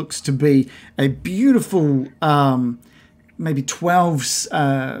what looks to be a beautiful, maybe 12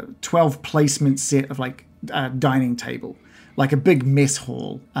 placement set of like dining table, like a big mess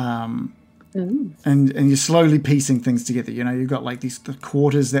hall. And you're slowly piecing things together. You know, you've got like the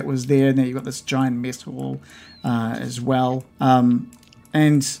quarters that was there, and then you've got this giant mess hall as well.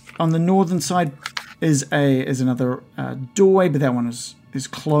 And on the northern side is another doorway, but that one is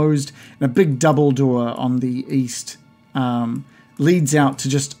closed. And a big double door on the east leads out to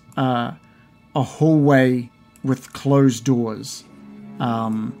just a hallway with closed doors,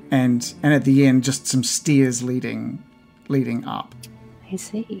 and at the end just some stairs leading up. I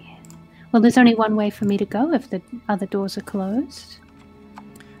see. Well, there's only one way for me to go if the other doors are closed.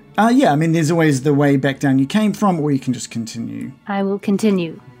 Yeah, I mean, there's always the way back down you came from, or you can just continue. I will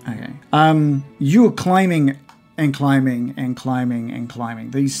continue. Okay. You're climbing and climbing and climbing and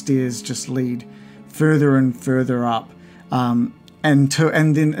climbing. These stairs just lead further and further up, until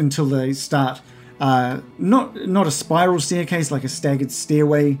they start not a spiral staircase like a staggered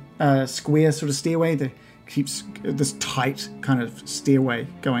stairway, square sort of stairway that keeps this tight kind of stairway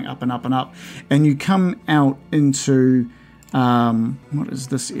going up and up and up, and you come out into what is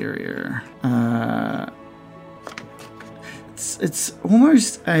this area? It's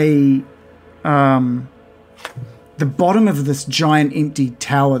almost the bottom of this giant empty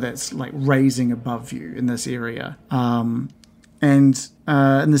tower that's like raising above you in this area. And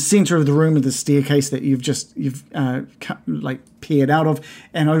in the center of the room is the staircase that you've peered out of,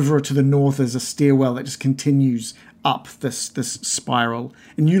 and over to the north is a stairwell that just continues up this spiral.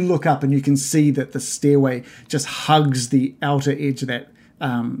 And you look up and you can see that the stairway just hugs the outer edge of that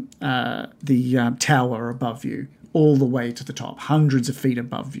tower above you, all the way to the top, hundreds of feet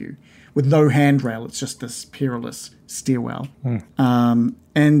above you, with no handrail. It's just this perilous stairwell. And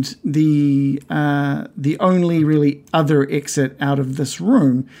the only really other exit out of this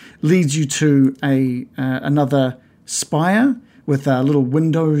room leads you to another spire with little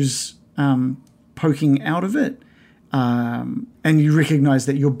windows poking out of it. And you recognize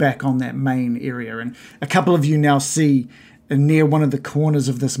that you're back on that main area. And a couple of you now see near one of the corners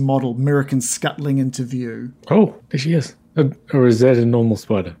of this model, Mirakin scuttling into view. Oh, there she is. Or is that a normal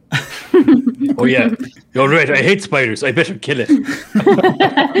spider? Oh yeah, you're right. I hate spiders. I better kill it.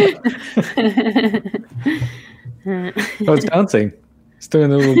 Oh, it's dancing. It's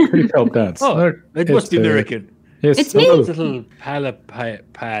doing a little pre-pelt dance. Oh, it must be the- American. Yes. It's me. Oh, Little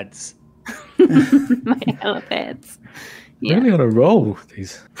pads. My elephants. Yeah. really on a roll,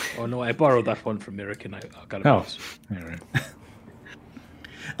 these. Oh no, I borrowed that one from American. I got it. Oh, all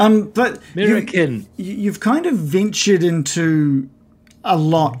right. But American. you've kind of ventured into a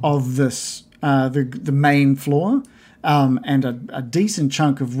lot of this, the main floor, and a decent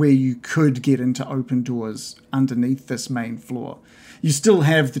chunk of where you could get into open doors underneath this main floor. You still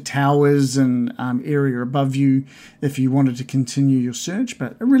have the towers and area above you if you wanted to continue your search,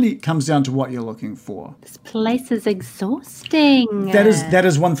 but it really comes down to what you're looking for. This place is exhausting. That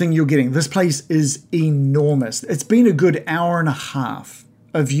is one thing you're getting. This place is enormous. It's been a good hour and a half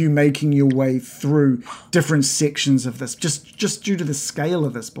of you making your way through different sections of this, just due to the scale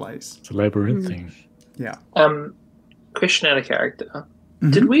of this place. It's a labyrinth thing. Yeah. Question out of character.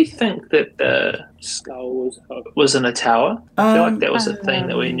 Did we think that the skull was in a tower? I feel like that was a thing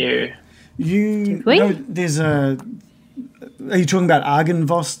that we knew. You we? know, there's a. Are you talking about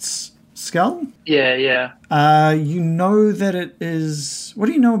Argynvost's skull? Yeah. You know that it is. What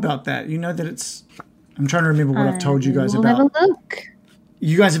do you know about that? You know that it's. I'm trying to remember what I've told you guys We'll about. have a look.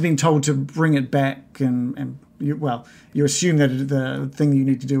 You guys have been told to bring it back, and you assume that the thing you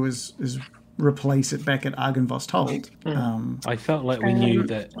need to do is replace it back at Argynvost Hold. I felt like we knew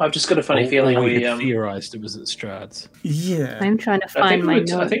that. I've just got a funny feeling we we. had theorized it was at Strahd's. Yeah, I'm trying to I find think, my we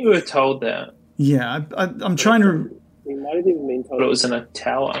notes. I think we were told that. yeah. I'm trying to. We might have even been told it was in a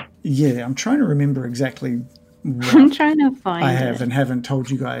tower. Yeah, I'm trying to remember exactly what I'm trying to find I it. have and haven't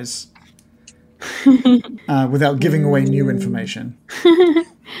told you guys without giving away new information.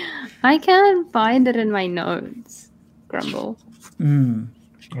 I can't find it in my notes. Grumble.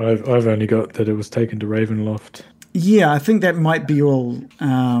 I've only got that it was taken to Ravenloft. Yeah, I think that might be all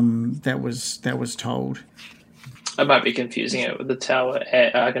that was told. I might be confusing it with the tower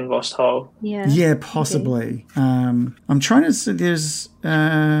at Argynvost Hall. Yeah. Yeah, possibly. I'm trying to see. There's.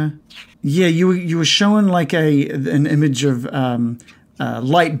 You were showing like an image of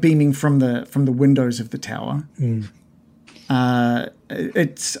light beaming from the windows of the tower.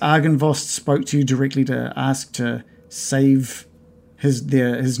 It's Argynvost spoke to you directly to ask to save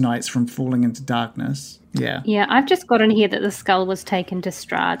his knights from falling into darkness. Yeah. Yeah, I've just got in here that the skull was taken to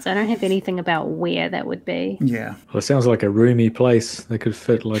Strahd's. I don't have anything about where that would be. Yeah. Well, it sounds like a roomy place. They could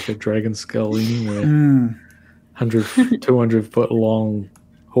fit like a dragon skull anywhere. 100, 200 foot long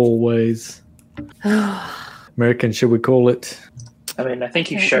hallways. American, should we call it? I mean, I think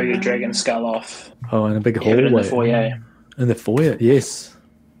you show your dragon skull off. Oh, and a big Have hallway. it in the foyer. In the foyer, yes.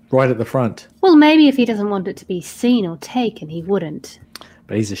 Right at the front. Well, maybe if he doesn't want it to be seen or taken, he wouldn't.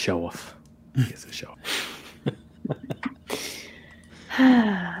 But he's a show off. He's a show off.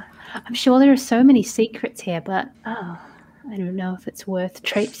 I'm sure there are so many secrets here, but I don't know if it's worth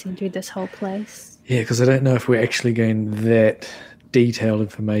traipsing through this whole place. Yeah, because I don't know if we're actually getting that detailed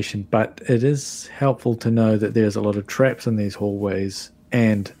information, but it is helpful to know that there's a lot of traps in these hallways,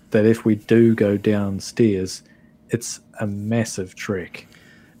 and that if we do go downstairs, it's a massive trek.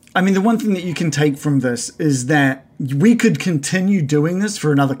 I mean, the one thing that you can take from this is that we could continue doing this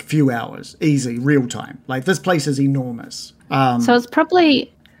for another few hours, easy, real time. Like, this place is enormous. So it's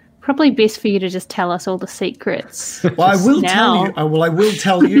probably best for you to just tell us all the secrets. Well, I will now. tell you. I will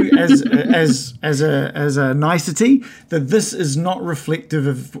tell you as a nicety that this is not reflective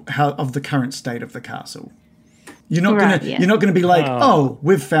of the current state of the castle. You're not gonna be like, oh,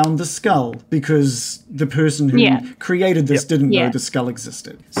 we've found the skull, because the person who created this didn't know the skull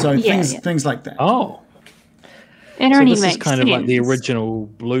existed. So things like that. Oh. It So only this makes is kind of like the sense. original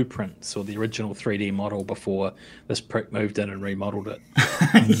blueprints or the original 3D model before this prick moved in and remodeled it.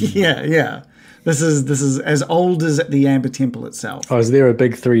 Yeah. This is as old as the Amber Temple itself. Oh, is there a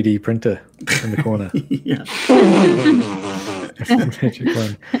big 3D printer in the corner? Yeah. Magic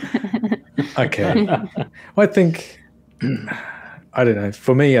one. Okay. Well, I think, I don't know.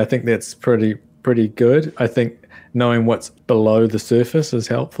 For me, I think that's pretty good. I think knowing what's below the surface is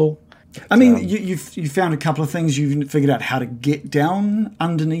helpful. I mean, you found a couple of things. You've figured out how to get down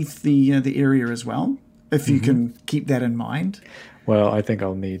underneath the area as well, if you can keep that in mind. Well, I think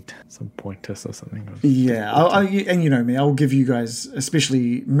I'll need some pointers or something. Yeah, and you know me, I'll give you guys,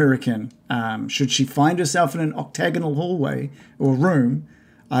 especially Mirakin, should she find herself in an octagonal hallway or room,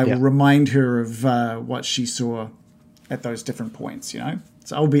 I will remind her of what she saw at those different points, you know?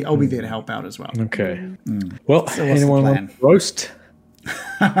 So I'll be there to help out as well. Okay. Well, So what's the anyone plan? want roast?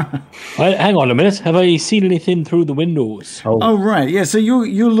 Hang on a minute. Have I seen anything through the windows? Oh, right. Yeah, so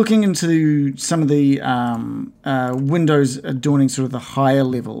you're looking into some of the windows adorning sort of the higher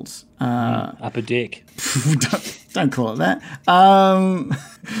levels. Upper deck. Don't call it that.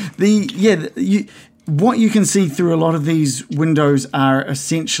 What you can see through a lot of these windows are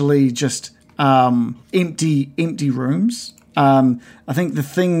essentially just empty rooms. I think the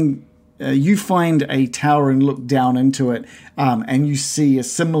thing you find a tower and look down into it, and you see a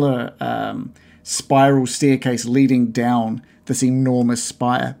similar spiral staircase leading down this enormous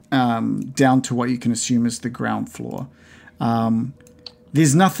spire down to what you can assume is the ground floor.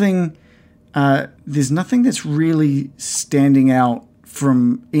 There's nothing that's really standing out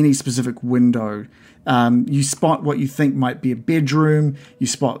from any specific window. You spot what you think might be a bedroom. You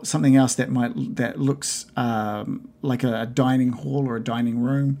spot something else that looks like a dining hall or a dining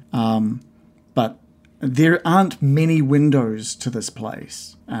room. But there aren't many windows to this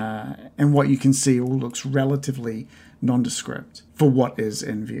place, and what you can see all looks relatively nondescript for what is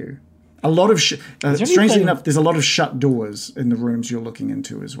in view. A lot of strangely anything- enough, there's a lot of shut doors in the rooms you're looking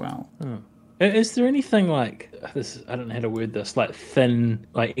into as well. Is there anything like this? I don't know how to word this. Like thin,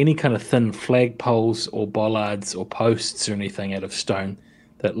 like any kind of thin flagpoles or bollards or posts or anything out of stone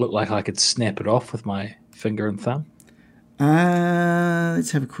that look like I could snap it off with my finger and thumb.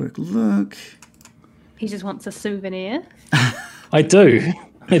 Let's have a quick look. He just wants a souvenir. I do.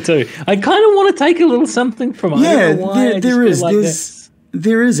 I do. I kind of want to take a little something from it. I Yeah, don't know why, I just there feel is. like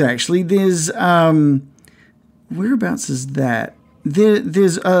There is actually. There's whereabouts is that?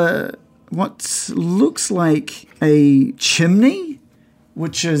 There's what looks like a chimney,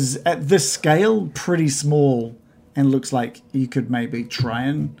 which is at this scale pretty small, and looks like you could maybe try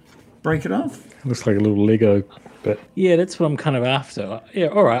and break it off. Looks like a little Lego bit. Yeah, that's what I'm kind of after. Yeah,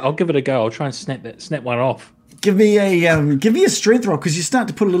 all right, I'll give it a go. I'll try and snap one off. Give me a strength roll because you start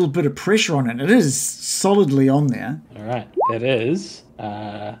to put a little bit of pressure on it. It is solidly on there. All right, that is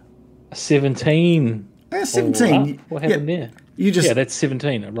a 17. 17. What happened there? You just Yeah, that's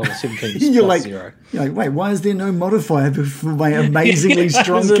 17. I rolled a 17. you're plus like, 0. you're like, wait, why is there no modifier for my amazingly I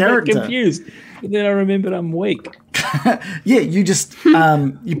strong was a bit character? confused. But then I remembered I'm weak. Yeah, you just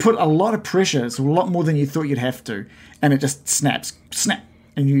you put a lot of pressure. It's a lot more than you thought you'd have to, and it just snaps, snap,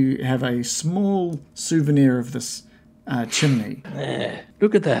 and you have a small souvenir of this chimney.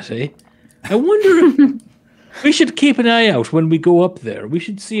 Look at that, eh? I wonder if we should keep an eye out when we go up there. We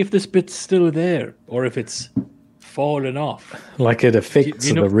should see if this bit's still there or if it's fallen off. Like it affects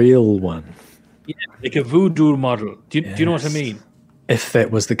you know- the real one. Yeah, like a voodoo model. Do you know what I Yes. mean? If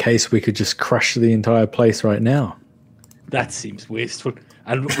that was the case, we could just crush the entire place right now. That seems wasteful.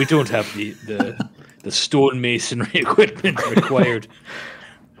 And we don't have the stonemasonry equipment required.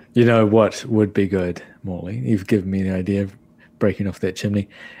 You know what would be good, Morley? You've given me the idea of breaking off that chimney.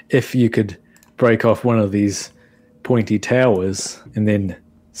 If you could break off one of these pointy towers and then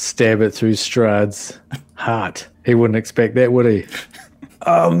stab it through Strahd's heart. He wouldn't expect that, would he?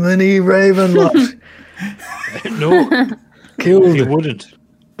 Oh, mini Ravenloft No, he killed wouldn't.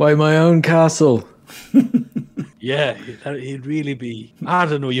 by my own castle. Yeah, he'd really be. I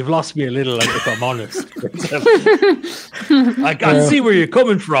don't know. You've lost me a little, like, if I'm honest. I can see where you're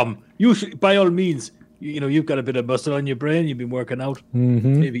coming from. You, by all means, you've got a bit of muscle on your brain. You've been working out.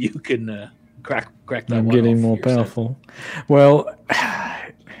 Mm-hmm. Maybe you can crack that I'm one getting off more yourself. powerful. Well,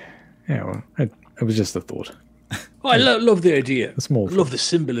 yeah, well, it was just a thought. Oh, I love the idea. small I love the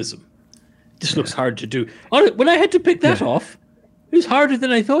symbolism. This looks hard to do. When I had to pick that off, it was harder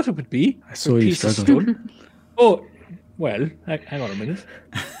than I thought it would be. I saw you struggling. Oh, well, hang on a minute.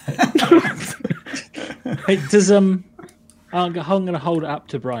 Hey, I'm going to hold it up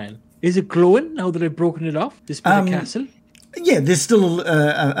to Brian. Is it glowing now that I've broken it off? This bit of castle? Yeah, there's still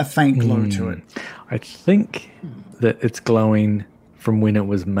a faint glow to it. I think that it's glowing from when it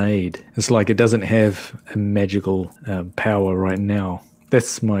was made. It's like it doesn't have a magical power right now.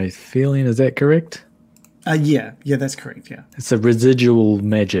 That's my feeling. Is that correct? Yeah, that's correct. Yeah. It's a residual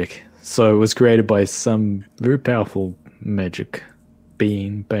magic. So it was created by some very powerful magic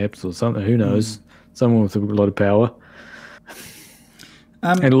being, perhaps, or something. Who knows? Someone with a lot of power.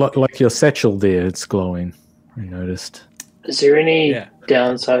 And like your satchel there, it's glowing. I noticed. Is there any Yeah.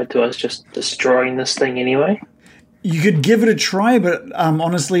 downside to us just destroying this thing anyway? You could give it a try, but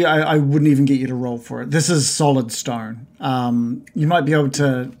honestly, I wouldn't even get you to roll for it. This is solid stone. You might be able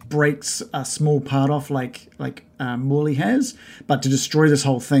to break a small part off like Morley has, but to destroy this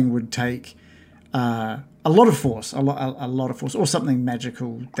whole thing would take a lot of force, a lot of force, or something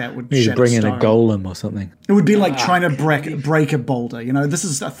magical that would You need to shatter bring in stone. a golem or something. It would be like trying to break a boulder. This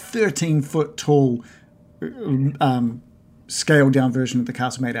is a 13-foot tall, scaled down version of the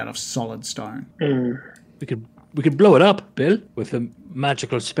castle made out of solid stone. We could blow it up, Bill, with a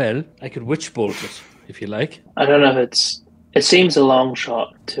magical spell. I could witch bolt it, if you like. I don't know if it seems a long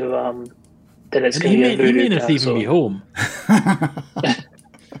shot to that it's going to be a He voodoo may not even castle. be home.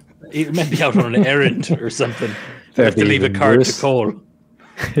 He might be out on an errand or something. You have That'd to be leave a even card worse. to call.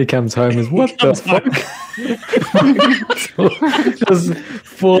 He comes home and what the comes fuck? Just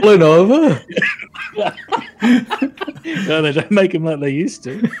falling over? No, they don't make him like they used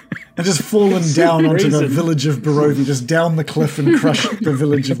to. And just fallen down onto the reason. village village of Barovia, just down the cliff and crush the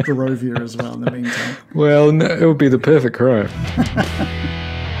village of Barovia as well in the meantime. Well, no, it would be the perfect crime.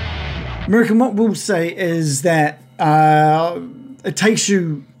 American, what we'll say is that it takes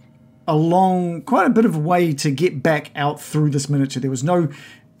you quite a bit of a way to get back out through this miniature. There was no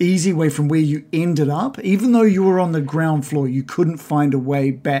easy way from where you ended up. Even though you were on the ground floor, you couldn't find a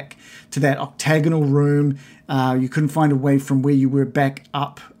way back to that octagonal room. You couldn't find a way from where you were back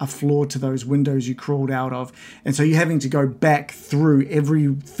up a floor to those windows you crawled out of. And so you're having to go back through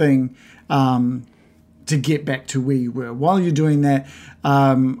everything to get back to where you were. While you're doing that,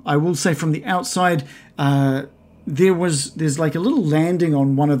 I will say from the outside, there's like a little landing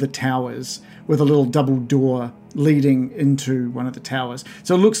on one of the towers with a little double door leading into one of the towers.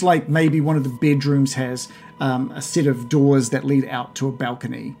 So it looks like maybe one of the bedrooms has a set of doors that lead out to a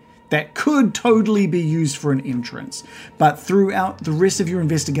balcony that could totally be used for an entrance. But throughout the rest of your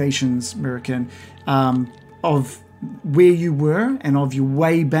investigations, Mirakin, of where you were and of your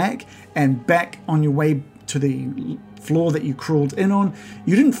way back and back on your way to the floor that you crawled in on,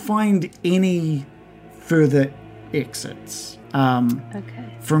 you didn't find any further exits.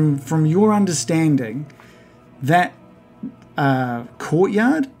 Okay. From your understanding, that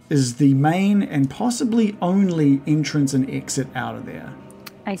courtyard is the main and possibly only entrance and exit out of there.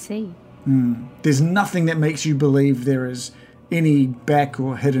 I see. There's nothing that makes you believe there is any back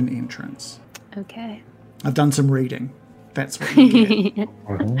or hidden entrance. Okay. I've done some reading. That's what you get.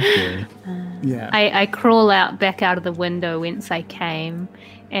 Okay. Yeah. I crawl back out of the window whence I came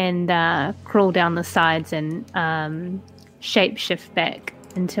and crawl down the sides and shapeshift back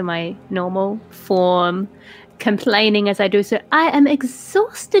into my normal form, complaining as I do so. I am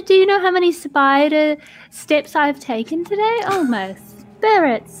exhausted. Do you know how many spider steps I've taken today? Oh, my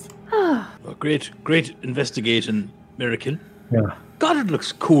spirits. Well, great investigation, Mirakin. Yeah. God, it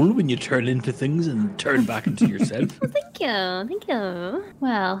looks cool when you turn into things and turn back into yourself. Thank you.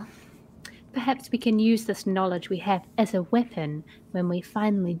 Well, perhaps we can use this knowledge we have as a weapon when we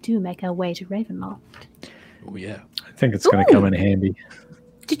finally do make our way to Ravenloft. Oh, yeah. I think it's going to come in handy.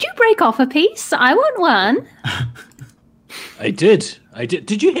 Did you break off a piece? I want one. I did.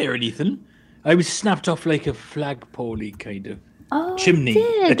 Did you hear it, Ethan? I was snapped off like a flagpole-y kind of chimney.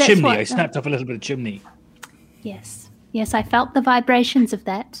 Did. A That's chimney. what- I snapped off a little bit of chimney. Yes, I felt the vibrations of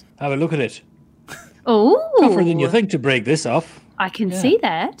that. Have a look at it. Oh, Tougher than you think to break this off. I can see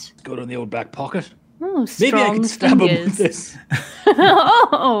that. Go down the old back pocket. Oh, Maybe I strong can stab him with fingers. this.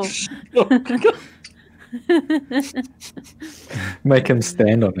 Oh, Make him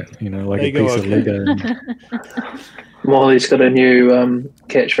stand on it, like There a you piece go, of Lego. Molly's got a new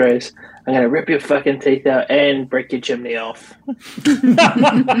catchphrase. I'm going to rip your fucking teeth out and break your chimney off.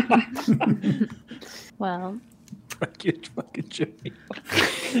 well, Break your fucking chimney.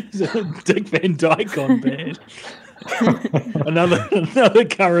 Dick Van Dyke on bed. another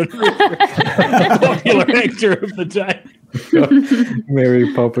Karen Reaper, popular actor of the day.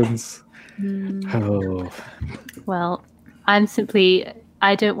 Mary Poppins. Oh, well, I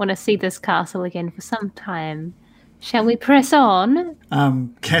don't want to see this castle again for some time. Shall we press on?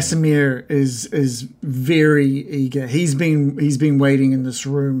 Casimir is very eager. He's been waiting in this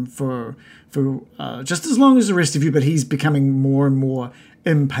room for just as long as the rest of you, but he's becoming more and more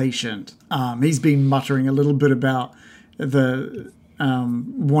impatient. He's been muttering a little bit about the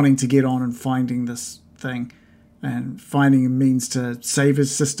wanting to get on and finding this thing and finding a means to save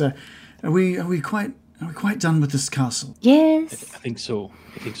his sister. Are we quite done with this castle? Yes. I think so,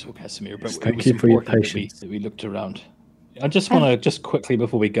 Casimir. But Thank it was you for your important patience. that we looked around. I just want to just quickly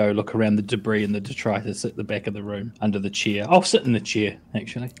before we go look around the debris and the detritus at the back of the room under the chair. I'll sit in the chair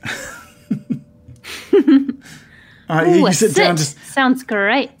actually. All right, Ooh, you a sit down. sit. Just Sounds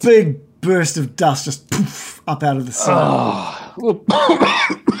great. big burst of dust just poof up out of the ceiling.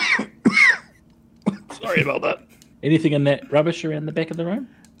 Sorry about that. Anything in that rubbish around the back of the room?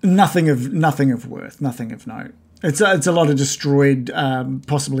 Nothing of worth, nothing of note. It's a lot of destroyed,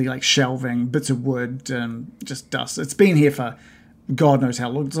 possibly like shelving, bits of wood, just dust. It's been here for God knows how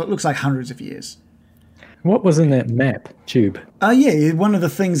long. It looks like hundreds of years. what was in that map tube? Yeah, one of the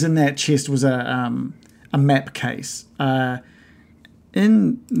things in that chest was a map case.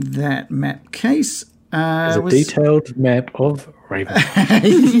 In that map case, There's a was detailed map of Raven.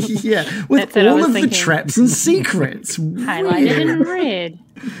 yeah, with That's what I all was of thinking. the traps and secrets. Highlighted in red.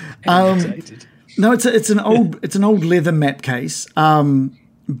 Excited. No, it's an old leather map case.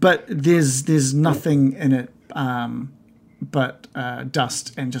 But there's nothing in it but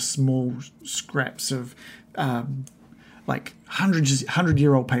dust and just small scraps of like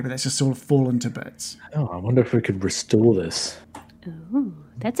 100-year-old paper that's just sort of fallen to bits. Oh, I wonder if we could restore this. Ooh,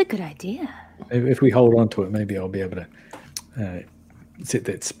 that's a good idea. If we hold on to it, maybe I'll be able to set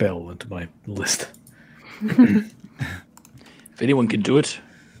that spell into my list. If anyone can do it,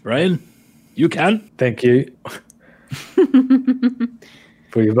 Brian, you can. Thank you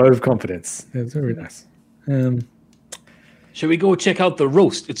for your vote of confidence. That's very nice. Shall we go check out the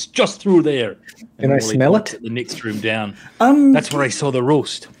roast? It's just through there. Can I smell it? The next room down. That's where I saw the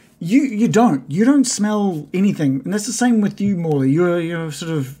roast. You don't smell anything, and that's the same with you, Morley. You're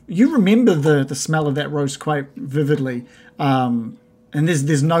sort of you remember the smell of that roast quite vividly, and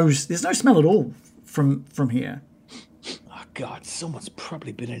there's no smell at all from here. Oh God, someone's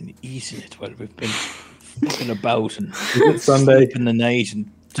probably been eating it while we've been fucking about and Sunday in the night and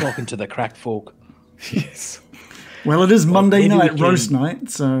talking to the crack folk. Yes. Well, it is Monday maybe we night can- roast night,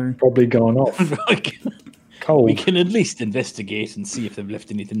 so Probably gone off. Cold. We can at least investigate and see if they've left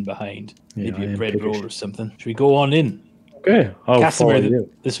anything behind. Yeah, Maybe I a am bread peckish. roll or something. Should we go on in? Okay. I'll follow Casimir,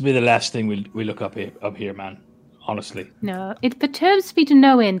 you. this will be the last thing we look up here, man. Honestly. No, it perturbs me to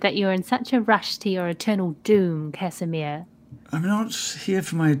no end that you're in such a rush to your eternal doom, Casimir. I'm not here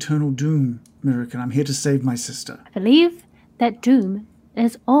for my eternal doom, Mirakin. I'm here to save my sister. I believe that doom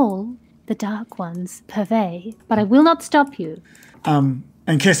is all the Dark Ones purvey, but I will not stop you. And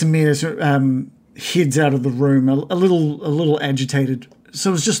Casimir heads out of the room, a little agitated.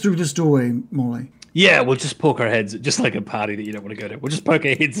 So it's just through this doorway, Morley. Yeah, we'll just poke our heads, just like a party that you don't want to go to. We'll just poke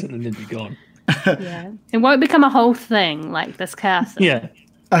our heads in and then be gone. Yeah. It won't become a whole thing like this castle. Yeah.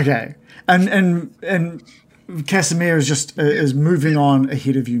 Okay, and Casimir is just is moving on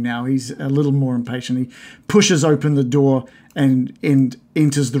ahead of you now. He's a little more impatient. He pushes open the door and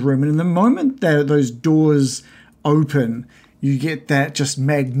enters the room. And in the moment that those doors open, you get that just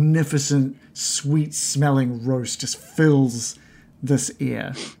magnificent, sweet-smelling roast just fills this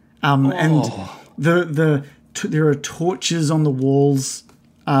air. And there are torches on the walls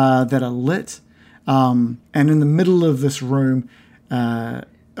that are lit. And in the middle of this room,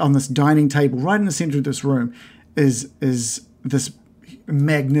 on this dining table, right in the center of this room, is this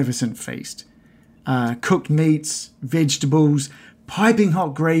magnificent feast. Cooked meats, vegetables, piping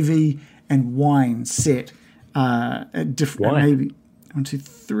hot gravy, and wine set at different, maybe 1, 2,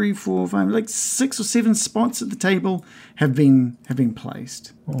 3, 4, 5, like 6 or 7 spots at the table have been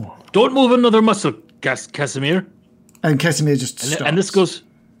placed. Don't move another muscle, Casimir. And Casimir just stops. And this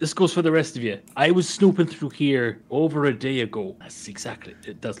goes for the rest of you. I was snooping through here over a day ago.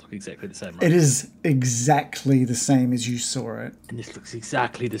 It does look exactly the same, right? It is exactly the same as you saw it. And this looks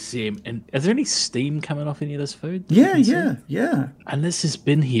exactly the same. And is there any steam coming off any of this food? Yeah. And this has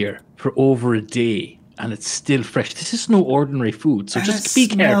been here for over a day, and it's still fresh. This is no ordinary food, so And just it be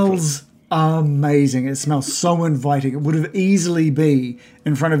careful. smells amazing. It smells so inviting. It would have easily be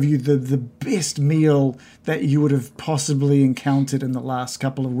in front of you the best meal that you would have possibly encountered in the last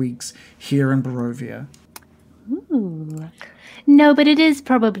couple of weeks here in Barovia. Ooh. No, but it is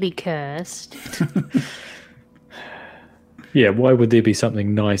probably cursed. Yeah, why would there be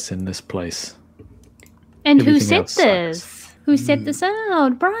something nice in this place? And who Everything said else sucks. this? Who said this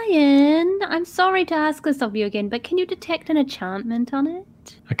out? Brian, I'm sorry to ask this of you again, but can you detect an enchantment on it?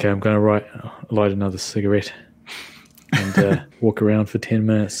 Okay, I'm going to light another cigarette and walk around for 10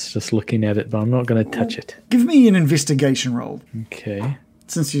 minutes just looking at it, but I'm not going to touch it. Give me an investigation roll, Okay.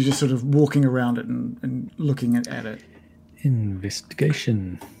 since you're just sort of walking around it and looking at it.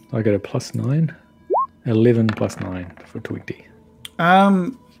 Investigation. I got a +9. 11 + 9 for 20.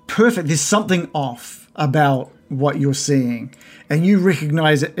 Perfect. There's something off about what you're seeing, and you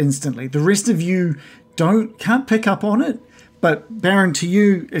recognize it instantly. The rest of you can't pick up on it, but Baron, to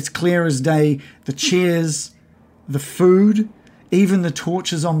you, it's clear as day. The chairs, the food, even the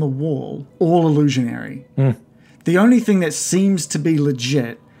torches on the wall, all illusionary. The only thing that seems to be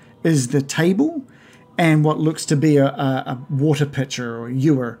legit is the table and what looks to be a water pitcher or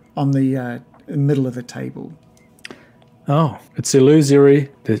ewer on the middle of the table. Oh, it's illusory.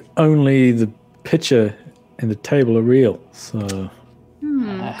 There's only the picture and the table are real. So,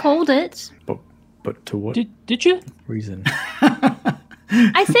 Called it. but to what Did you? reason?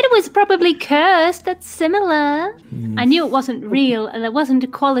 I said it was probably cursed. That's similar. I knew it wasn't real and it wasn't a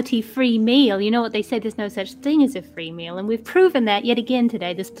quality free meal. You know what they say, there's no such thing as a free meal. And we've proven that yet again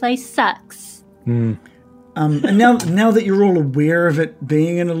today. This place sucks. And now that you're all aware of it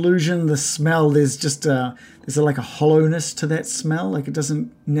being an illusion, the smell, there's like a hollowness to that smell. Like it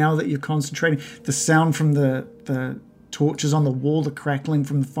doesn't, now that you're concentrating, the sound from the torches on the wall, the crackling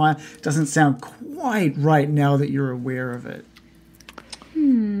from the fire, doesn't sound quite right now that you're aware of it.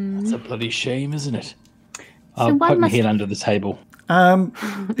 It's a bloody shame, isn't it? I'll one put my must- head under the table.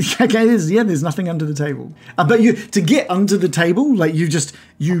 Okay, there's nothing under the table. But to get under the table, like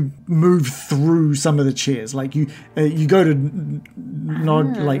you move through some of the chairs. Like you go to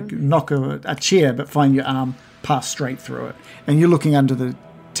knock a chair, but find your arm pass straight through it, and you're looking under the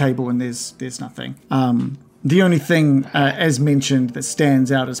table, and there's nothing. The only thing, as mentioned, that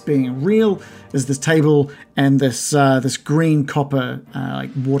stands out as being real is this table and this green copper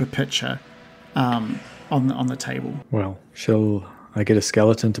like water pitcher on the table. Well, shall I get a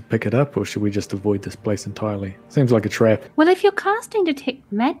skeleton to pick it up, or should we just avoid this place entirely? Seems like a trap. Well, if you're casting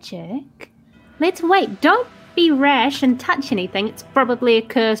Detect Magic, let's wait. Don't be rash and touch anything. It's probably a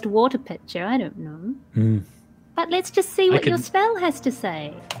cursed water pitcher. I don't know. But let's just see what your spell has to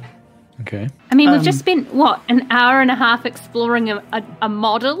say. Okay. I mean, we've just spent, an hour and a half exploring a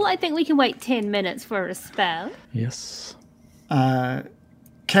model? I think we can wait 10 minutes for a spell. Yes.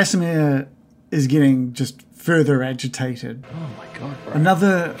 Casimir is getting just further agitated. Oh my god, bro.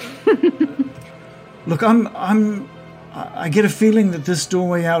 Another... Look, I get a feeling that this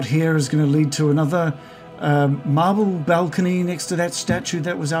doorway out here is going to lead to another marble balcony next to that statue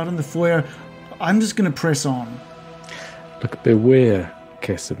that was out in the foyer. I'm just going to press on. Look, beware,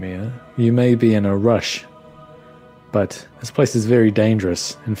 Casimir. You may be in a rush, but this place is very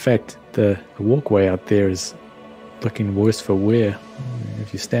dangerous. In fact, the walkway out there is looking worse for wear.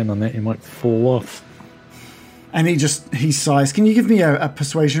 If you stand on that, you might fall off. And he sighs. Can you give me a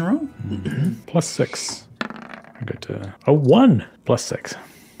persuasion roll? +6. I got a 1 +6.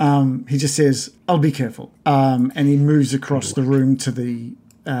 He just says, "I'll be careful," and he moves across the room to the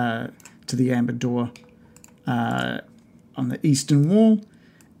amber door on the eastern wall,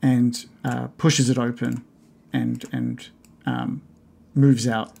 and pushes it open, and moves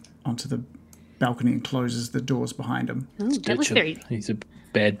out onto the balcony and closes the doors behind him. Oh, that was very... He's a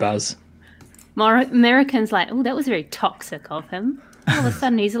bad buzz. More Americans like, oh, that was very toxic of him. All of a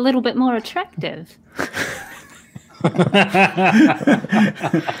sudden, he's a little bit more attractive.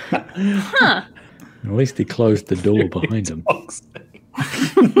 Huh. At least he closed the door behind him.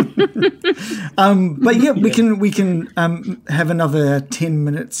 But yeah, we can have another 10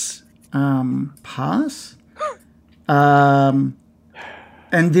 minutes pass.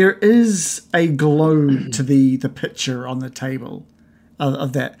 And there is a glow to the picture on the table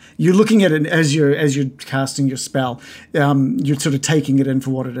of that. You're looking at it as you're casting your spell. You're sort of taking it in for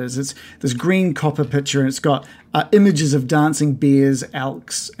what it is. It's this green copper picture, and it's got images of dancing bears,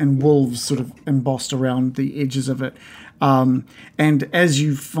 elks, and wolves sort of embossed around the edges of it. And as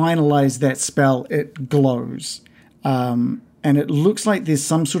you finalize that spell, it glows. And it looks like there's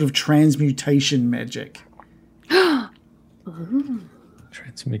some sort of transmutation magic.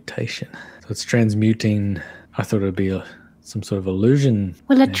 Transmutation. So it's transmuting. I thought it would be some sort of illusion.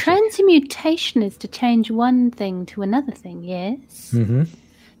 Well, a magic. Transmutation is to change one thing to another thing, yes? Mm-hmm.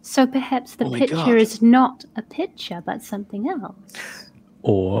 So perhaps the picture is not a picture, but something else.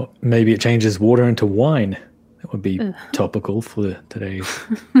 Or maybe it changes water into wine. That would be topical for today's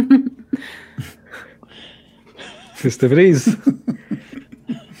festivities.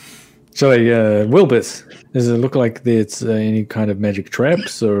 So, Wilbert, does it look like there's any kind of magic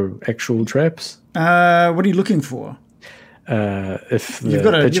traps or actual traps? What are you looking for? If the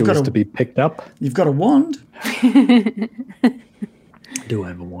picture was to be picked up. You've got a wand. Do I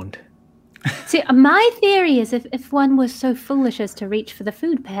have a wand? See, my theory is if one was so foolish as to reach for the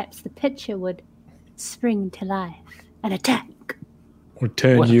food, perhaps the picture would spring to life and attack. Or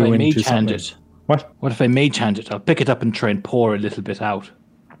turn What you if I into mage hand something. it? What? What if I mage hand it? I'll pick it up and try and pour a little bit out.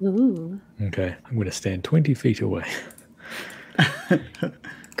 Ooh. Okay, I'm going to stand 20 feet away. Good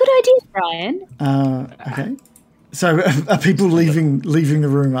idea, Brian. Okay. So are people leaving the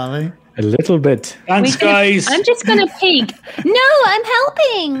room, are they? A little bit. Thanks, guys. I'm just going to peek. No, I'm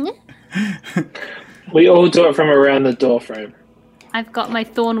helping. We all do it from around the door frame. I've got my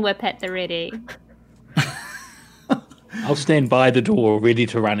thorn whip at the ready. I'll stand by the door, ready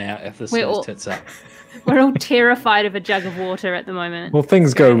to run out if this We're goes tits up. We're all terrified of a jug of water at the moment. Well,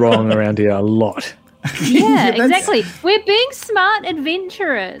 things go wrong around here a lot. Yeah, exactly. We're being smart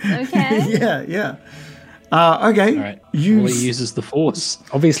adventurers, okay? Yeah. Okay. All right. Well, he uses the force.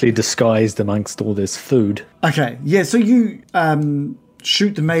 Obviously disguised amongst all this food. Okay. Yeah. So you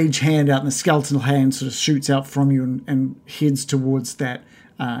shoot the mage hand out, and the skeletal hand sort of shoots out from you and heads towards that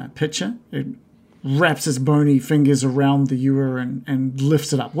pitcher. It wraps its bony fingers around the ewer and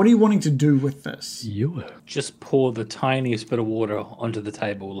lifts it up. What are you wanting to do with this? Ewer. Just pour the tiniest bit of water onto the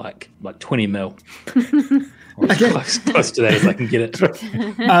table, like 20 mil. Or as close to that as I can get it.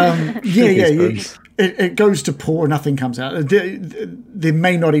 It goes to pour, nothing comes out. There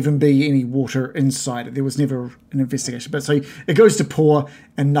may not even be any water inside it. There was never an investigation. But so it goes to pour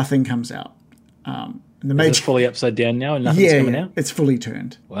and nothing comes out. And the mage Is it fully upside down now and nothing's coming out? It's fully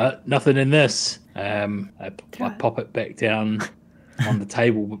turned. Well, nothing in this. I pop it back down on the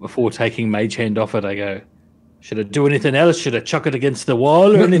table, but before taking mage hand off it, I go, should I do anything else? Should I chuck it against the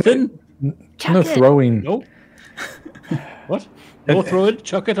wall or anything? No throwing. Nope. What? No throw it,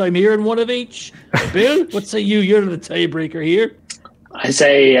 chuck it. I'm here in one of each. Bill, what say you? You're the tiebreaker here. I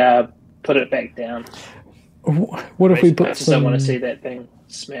say put it back down. What if we I put just don't some... want to see that thing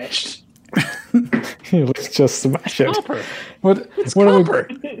smashed. Let's just smash it. Copper. What if Copper.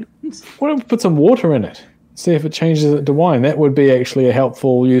 we put some water in it? See if it changes it to wine. That would be actually a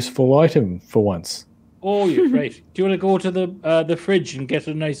helpful, useful item for once. Oh, you're right. Do you want to go to the fridge and get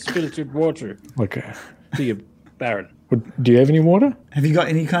a nice filtered water? Okay. Do you, Baron? Do you have any water? Have you got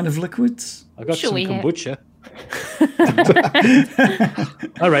any kind of liquids? I got Sure some we have. kombucha.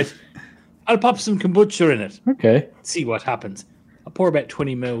 All right. I'll pop some kombucha in it. Okay. See what happens. I'll pour about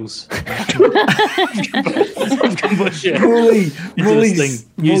 20 mils of kombucha into this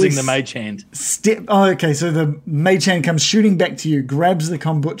thing using the mage hand. Okay, so the mage hand comes shooting back to you, grabs the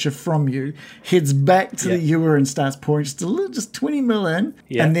kombucha from you, heads back to the ewer and starts pouring just 20 mil in,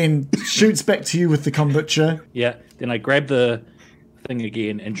 and then shoots back to you with the kombucha. Yeah. Then I grab the thing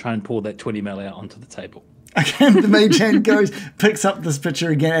again and try and pour that 20 mil out onto the table. Again, the mage hand picks up this pitcher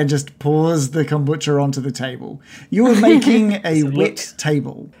again and just pours the kombucha onto the table. You are making a wet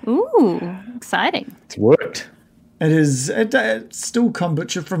table. Ooh, exciting. It's worked. It is it's still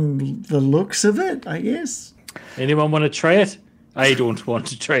kombucha from the looks of it, I guess. Anyone want to try it? I don't want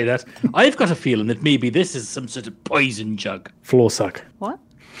to try that. I've got a feeling that maybe this is some sort of poison jug. Floor suck. What?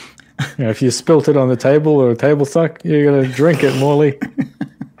 If you spilt it on the table or a table suck, you're going to drink it, Morley.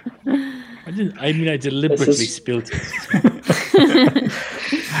 I deliberately spilled it.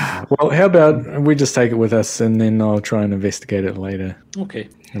 Well, how about we just take it with us and then I'll try and investigate it later. Okay.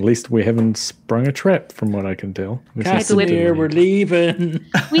 At least we haven't sprung a trap from what I can tell. Casimir, we're leaving.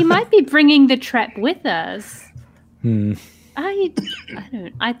 We might be bringing the trap with us.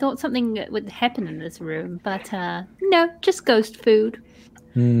 I thought something would happen in this room, but no, just ghost food.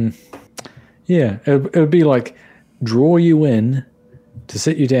 Yeah, it would be like draw you in to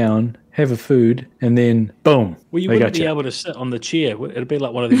sit you down, have a food, and then boom. Well, you wouldn't be able to sit on the chair. It'd be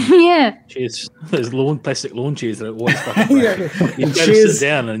like one of these Yeah. chairs, those plastic lawn chairs that it was. You'd go to chairs- sit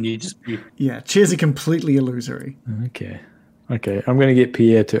down and you just be. Yeah, chairs are completely illusory. Okay. I'm going to get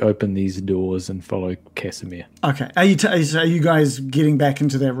Pierre to open these doors and follow Casimir. Okay, are you guys getting back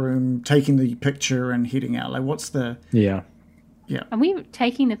into that room, taking the picture and heading out? Like, what's the... Yeah. Are we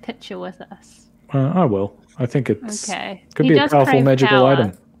taking the picture with us? I will. I think it's Okay. could He be a does powerful crave magical power.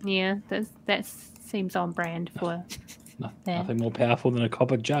 item. Yeah, that seems on brand for Nothing more powerful than a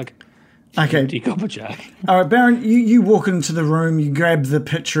copper jug. Okay, Empty copper jug. all right, Baron, you walk into the room, you grab the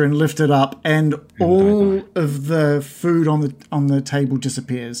pitcher and lift it up, and all of the food on the table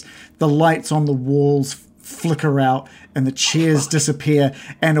disappears. The lights on the walls flicker out, and the chairs disappear,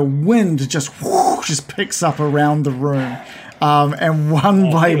 and a wind just picks up around the room. And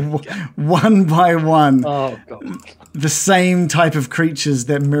one by one, Oh, God. the same type of creatures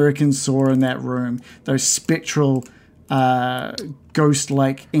that Americans saw in that room, those spectral,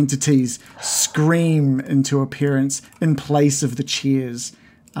 ghost-like entities, scream into appearance in place of the chairs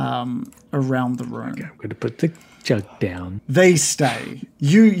around the room. I'm going to put the jug down. They stay.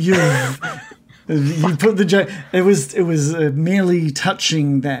 You put the jug. It was merely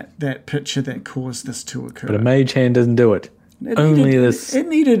touching that picture that caused this to occur. But a mage hand doesn't do it. It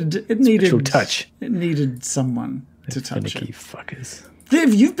needed touch. It needed someone to touch Finicky it. fuckers.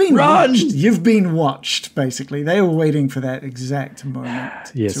 Viv, you've been Run! watched. You've been watched. Basically, they were waiting for that exact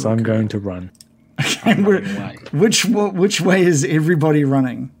moment. Yes, to I'm occur. going to run. And we're- running away. which way is everybody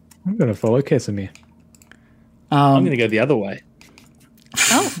running? I'm going to follow Casimir. I'm going to go the other way.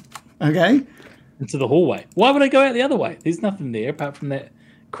 Okay. Into the hallway. Why would I go out the other way? There's nothing there apart from that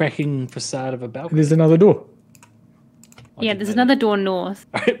cracking facade of a balcony. There's another door. Yeah, there's another door north.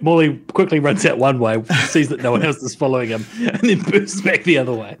 All right, Morley quickly runs out one way, sees that no one else is following him, and then bursts back the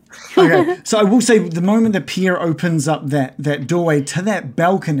other way. Okay, so I will say the moment that Pierre opens up that doorway to that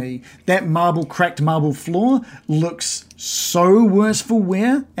balcony, that cracked marble floor looks so worse for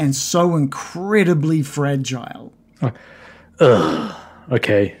wear and so incredibly fragile.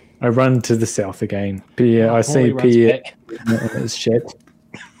 Okay, I run to the south again. Pierre, I see Morley runs Pierre back. in his shed.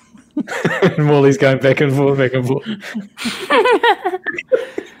 And Morley's going back and forth, back and forth.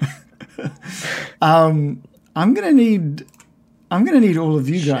 I'm gonna need all of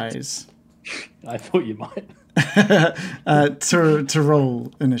you guys I thought you might. to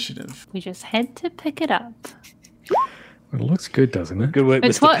roll initiative. We just had to pick it up. It looks good, doesn't it? Good work,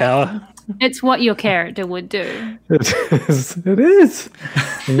 It's Mr. what- Power. It's what your character would do. It is. It is.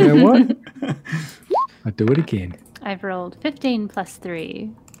 And you know what? I do it again. I've rolled 15 plus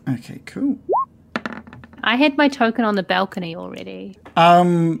 3. Okay, cool. I had my token on the balcony already.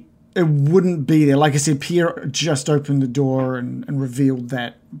 it wouldn't be there. Like I said, Pierre just opened the door and revealed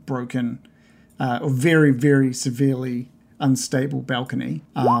that broken or very, very severely unstable balcony.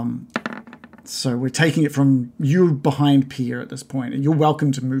 So we're taking it from you behind Pierre at this point. And you're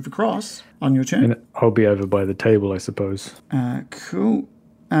welcome to move across on your turn. And I'll be over by the table, I suppose. Cool.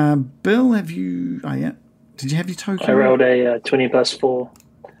 Bill, have you... Oh, yeah. Did you have your token? I rolled a 20 plus 4.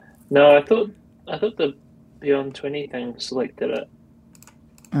 No, I thought the Beyond 20 thing selected it.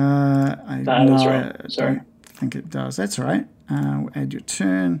 I was wrong. Sorry. don't think it does. That's all right. We'll add your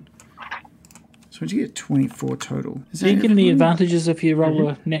turn. So what'd you get? 24 total. Do you get any advantages if you roll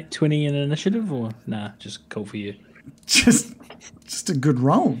a net 20 in initiative, or nah, just cool for you? Just a good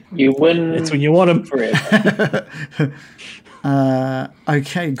roll. You win. It's when you want them. Forever.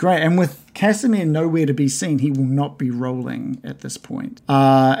 Okay, great. And with Casimir nowhere to be seen, he will not be rolling at this point.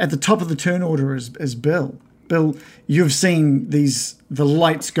 At the top of the turn order is Bill. Bill, you've seen the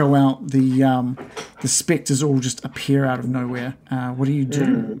lights go out, the spectres all just appear out of nowhere. What do you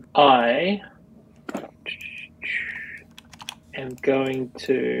do? I am going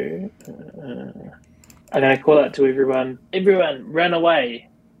to... I'm going to call out to everyone. Everyone, run away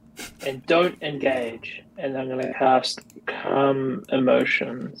and don't engage. And I'm going to cast Calm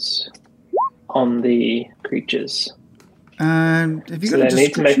Emotions on the creatures. Have you So got a they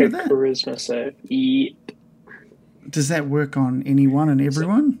need to make description a of that? charisma save. Yep. Does that work on anyone and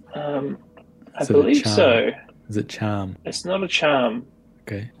everyone? I Is it a believe charm? so. Is it charm? It's not a charm.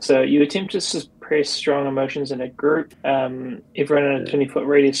 Okay. So you attempt to suppress strong emotions in a group. Everyone in a 20-foot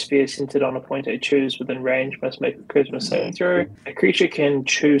radius sphere centered on a point they choose within range must make a charisma saving throw. A creature can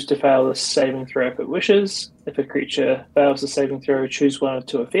choose to fail the saving throw if it wishes. If a creature fails the saving throw, choose one of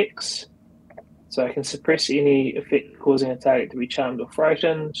 2 effects. So I can suppress any effect causing a target to be charmed or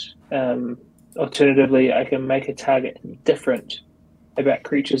frightened. Alternatively, I can make a target indifferent about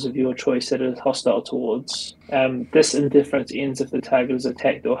creatures of your choice that it is hostile towards. This indifference ends if the target is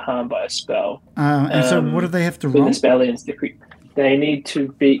attacked or harmed by a spell. And so what do they have to When roll? the spell ends, they need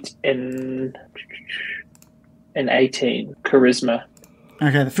to beat an 18 charisma.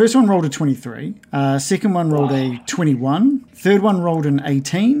 Okay, the first one rolled a 23. Second one rolled a 21. Third one rolled an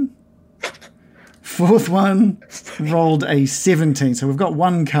 18. Fourth one rolled a 17. So we've got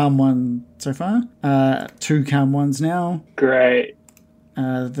 1 calm one so far. 2 calm ones now. Great.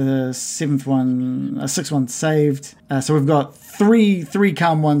 The sixth one saved. So we've got three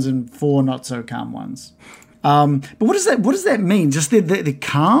calm ones and 4 not so calm ones. But what does that mean? Just they're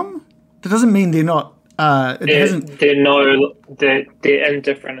calm? That doesn't mean they're not. They're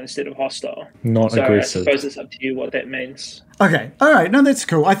indifferent instead of hostile. Not So aggressive. I suppose it's up to you what that means. Okay, all right. No, that's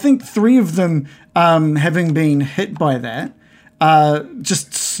cool. I think 3 of them, having been hit by that,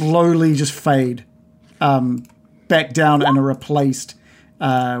 just slowly just fade back down and are replaced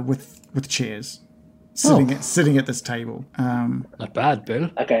with chairs sitting at this table. Not bad, Bill.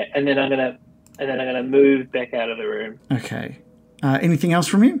 Okay, and then I'm gonna move back out of the room. Okay. Anything else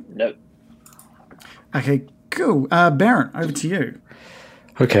from you? Nope. Okay, cool. Baron, over to you.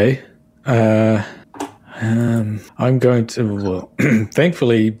 Okay. I'm going to... Well,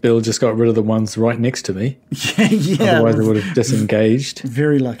 thankfully, Bill just got rid of the ones right next to me. Yeah. Otherwise, I would have disengaged.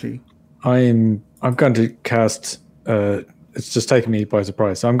 Very lucky. I'm going to cast... it's just taken me by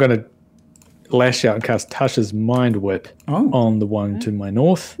surprise. So I'm going to lash out and cast Tasha's Mind Whip on the one to my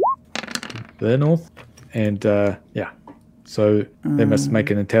north. The north. And, yeah. So they must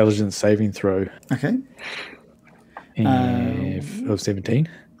make an intelligence saving throw. Okay. Of 17.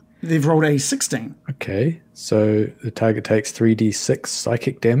 They've rolled a 16. Okay. So the target takes 3d6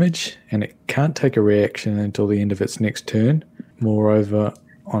 psychic damage, and it can't take a reaction until the end of its next turn. Moreover,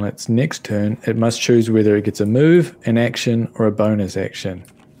 on its next turn, it must choose whether it gets a move, an action, or a bonus action.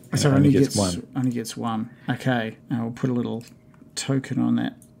 So it only gets one. Only gets one. Okay. I'll put a little token on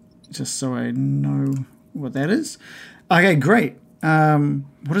that just so I know what that is. Okay, great.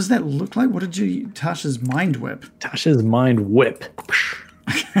 What does that look like? What did you... Tasha's Mind Whip? Tasha's Mind Whip.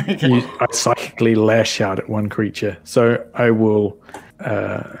 I psychically lash out at one creature. So I will...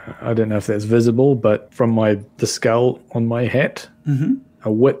 I don't know if that's visible, but from the skull on my hat, a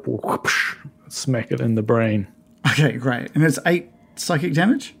whip will smack it in the brain. Okay, great. And it's 8 psychic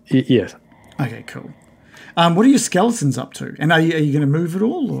damage? Yes. Okay, cool. What are your skeletons up to? And are you going to move at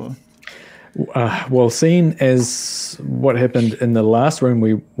all, or...? Well, seeing as what happened in the last room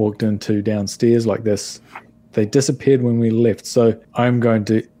we walked into downstairs like this, they disappeared when we left. So I'm going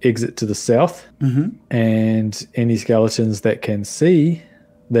to exit to the south, and any skeletons that can see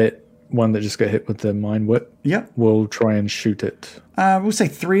that one that just got hit with the mind whip, will try and shoot it. We'll say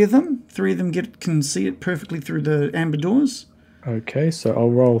 3 of them. 3 of them can see it perfectly through the amber doors. Okay, so I'll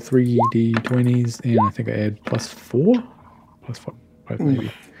roll 3d20s, and I think I add +4? +5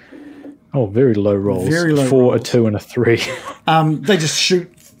 maybe. Oh, very low rolls. Very low 4, rolls. a 2, and a 3. They just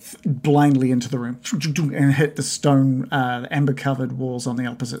shoot blindly into the room and hit the stone, amber-covered walls on the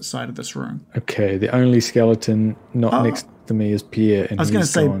opposite side of this room. Okay, the only skeleton not next to me is Pierre, and I was going to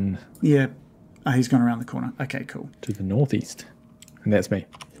he's say, gone yeah, he's gone around the corner. Okay, cool. to the northeast. And that's me.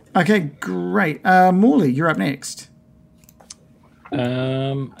 Okay, great. Morley, you're up next.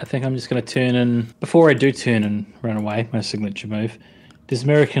 I think I'm just going to turn in. Before I do turn and run away, my signature move, does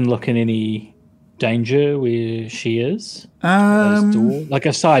American look in any danger where she is? Those door? Like,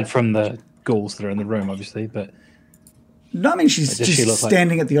 aside from the ghouls that are in the room, obviously, but... No, I mean, she's Does she just look like-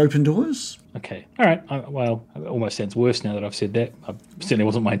 standing at the open doors. Okay. All right. Well, it almost sounds worse now that I've said that. Certainly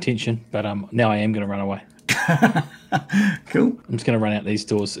wasn't my intention, but now I am going to run away. Cool. I'm just going to run out these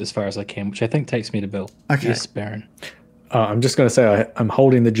doors as far as I can, which I think takes me to Bill. Okay. Yes, Baron. I'm just going to say I'm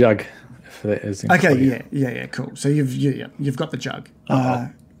holding the jug. If that is Okay, included. yeah, cool. So you've got the jug.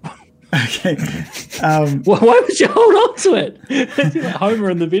 Okay. Well, why would you hold on to it? It's like Homer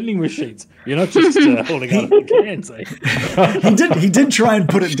in the vending machines. You're not just holding on to the cans, eh? He did try and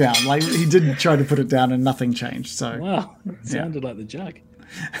put it down. Like, he did try to put it down and nothing changed. So Wow, it sounded like the jug.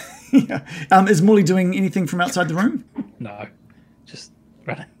 yeah. Is Morley doing anything from outside the room? No, just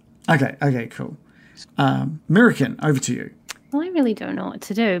running. Okay, cool. American, over to you. Well, I really don't know what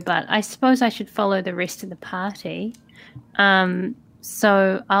to do, but I suppose I should follow the rest of the party.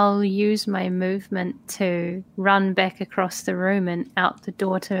 So I'll use my movement to run back across the room and out the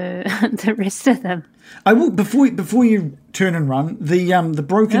door to the rest of them. I will before you turn and run. The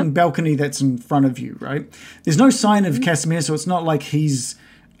broken balcony that's in front of you, right? There's no sign of Casimir, so it's not like he's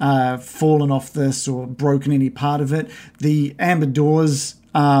fallen off this or broken any part of it. The amber doors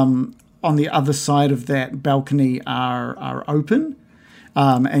on the other side of that balcony are open,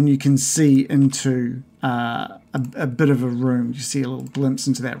 and you can see into a bit of a room. You see a little glimpse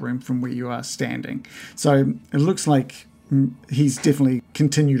into that room from where you are standing. So it looks like he's definitely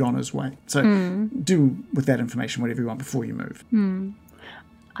continued on his way. So do with that information whatever you want before you move.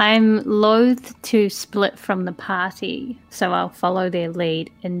 I'm loath to split from the party, so I'll follow their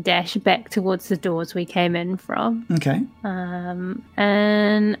lead and dash back towards the doors we came in from. Okay.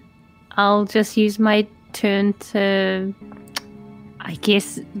 And I'll just use my turn to, I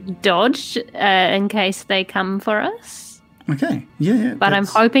guess, dodge in case they come for us. Okay. Yeah. But I'm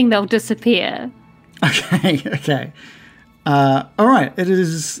hoping they'll disappear. Okay. All right. It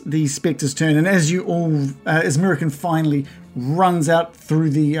is the Spectre's turn, and as American finally runs out through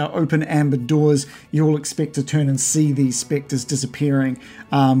the open amber doors, you all expect to turn and see these Spectres disappearing,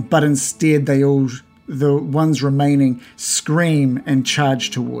 but instead the ones remaining, scream and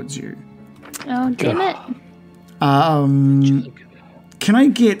charge towards you. Oh, damn it. Can I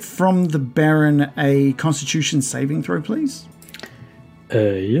get from the Baron a Constitution saving throw, please?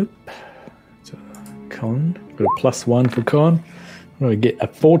 Yep. So, con. Got a +1 for con. I'm going to get a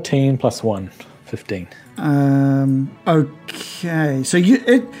 14 + 1, 15. Okay. So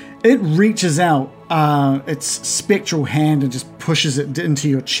it reaches out its spectral hand and just pushes it into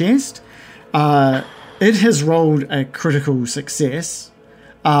your chest. It has rolled a critical success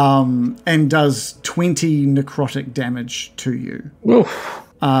and does 20 necrotic damage to you. Oof.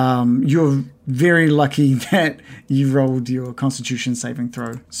 You're very lucky that you rolled your Constitution saving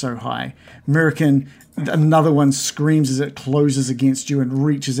throw so high. American, another one screams as it closes against you and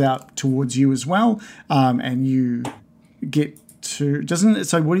reaches out towards you as well. And you get to... Doesn't it...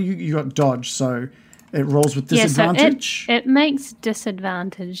 So what do you got dodge, so it rolls with disadvantage? Yeah, so it makes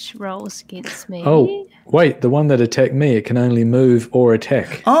disadvantage rolls against me. Oh, wait. The one that attacked me, it can only move or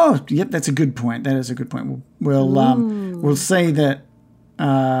attack. Oh, yep, that's a good point. That is a good point. We'll say that...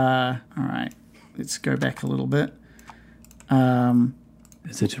 all right, let's go back a little bit.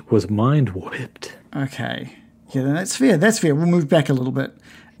 As it was mind whipped. Okay. Yeah, that's fair. We'll move back a little bit.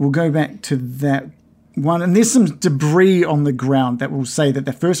 We'll go back to that one. And there's some debris on the ground that will say that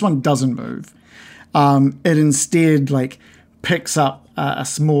the first one doesn't move. It instead picks up a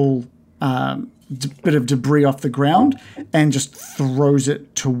small bit of debris off the ground and just throws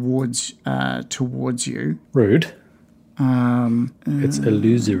it towards you. Rude. It's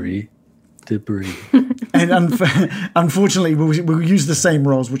illusory debris. And unfortunately, we'll use the same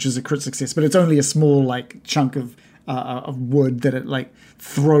rolls, which is a crit success, but it's only a small chunk of wood that it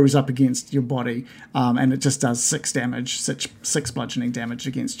throws up against your body, and it just does 6 damage, six bludgeoning damage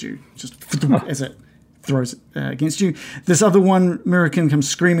against you, just as it throws it against you. This other one, American, comes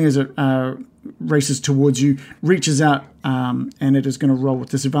screaming as it races towards you, reaches out, and it is going to roll with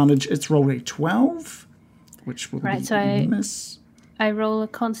disadvantage. It's rolled a 12. which will Right, be so a miss. I roll a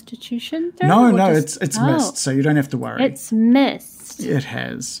Constitution throw? No, or no, just- it's Oh, missed, so you don't have to worry. It's missed. It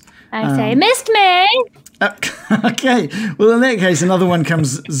has. I say, missed me! Okay, well, in that case, another one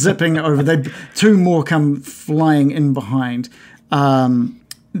comes zipping over. Two more come flying in behind.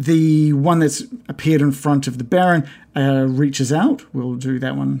 The one that's appeared in front of the Baron reaches out. We'll do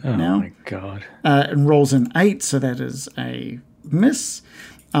that one now. Oh my god. And rolls an 8, so that is a miss.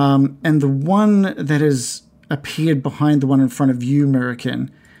 And the one that has appeared behind the one in front of you,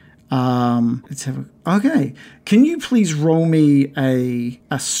 American. Let's have a. Okay, can you please roll me a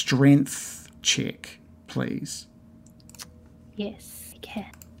strength check, please? Yes, I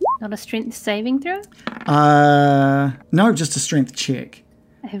can. Not a strength saving throw? No, just a strength check.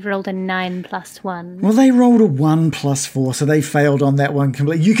 I've rolled a 9 plus 1. Well, they rolled a 1 plus 4, so they failed on that one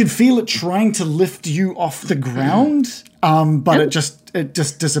completely. You can feel it trying to lift you off the ground, but it just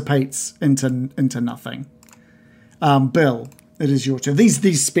dissipates into nothing. Bill, it is your turn.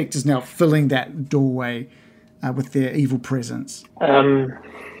 These spectres now filling that doorway with their evil presence. American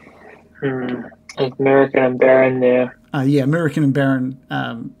and Baron there. Yeah, American and Baron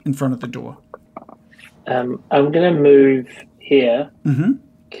in front of the door. I'm gonna move here. Mm-hmm.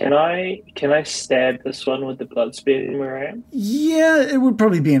 Can I stab this one with the blood spear where I am? Yeah, it would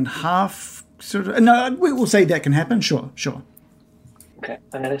probably be in half. Sort of. No, we'll say that can happen. Sure. Okay,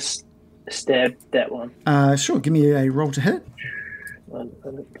 I'm gonna stab that one. Sure. Give me a roll to hit. 1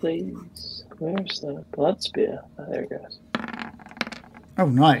 minute, please. Where's the blood spear? Oh, there it goes. Oh,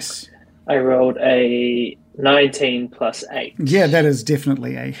 nice. I rolled a 19 plus 8. Yeah, that is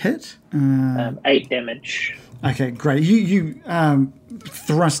definitely a hit. 8 damage. Okay, great. You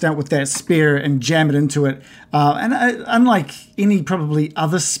thrust out with that spear and jam it into it. And unlike any probably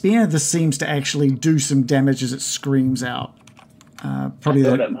other spear, this seems to actually do some damage as it screams out. Probably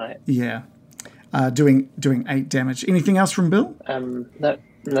I thought that. it might. Yeah. Doing 8 damage. Anything else from Bill? No,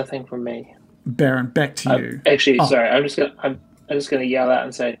 nothing from me. Baron, back to you. Actually, sorry. I'm just gonna yell out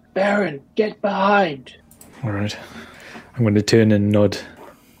and say, Baron, get behind. All right. I'm going to turn and nod.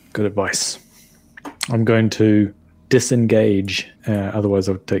 Good advice. I'm going to disengage. Otherwise,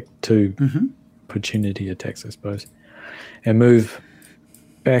 I'll take 2 opportunity attacks, I suppose. And move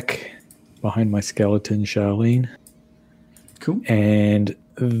back behind my skeleton, Charlene. Cool. And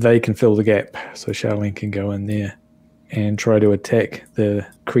they can fill the gap. So Charlene can go in there and try to attack the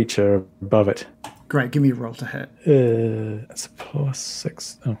creature above it. Great. Give me a roll to hit. It's a plus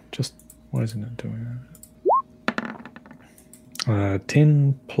 6. Oh, just why isn't it doing that?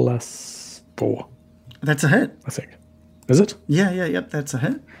 10 plus 4, That's a hit. I think. Is it? Yep. That's a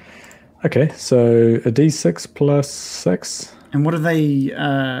hit. Okay, so a d6 plus 6. And what are they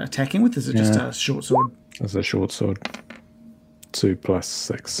attacking with? Is it just a short sword? That's a short sword. 2 plus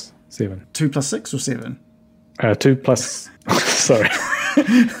 6, 7. 2 plus 6 or 7? 2 plus... sorry.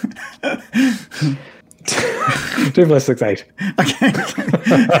 2 plus 6, 8.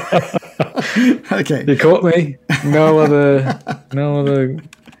 Okay. You caught me. No other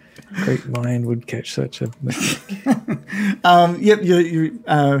great mind would catch such a mistake. Yep.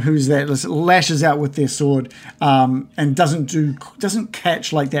 Who's that? Lashes out with their sword and doesn't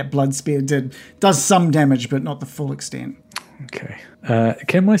catch like that blood spear did. Does some damage, but not the full extent. Okay.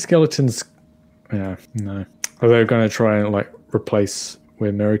 Can my skeletons... no. They're going to try and replace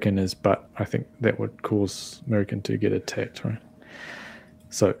where American is, but I think that would cause American to get attacked, right?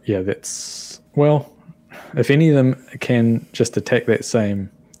 So, yeah, that's... Well, if any of them can just attack that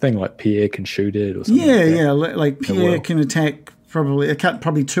same thing, like Pierre can shoot it or something. Like Pierre can attack probably...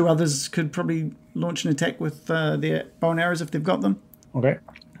 Probably 2 others could probably launch an attack with their bow and arrows if they've got them. Okay.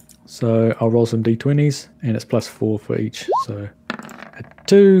 So I'll roll some d20s, and it's plus 4 for each. So a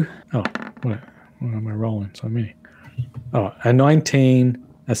 2... Oh, what am I rolling? So many. Oh, a 19,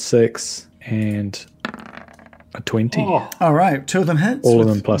 a 6, and a 20. Oh, All right. 2 of them hits. All of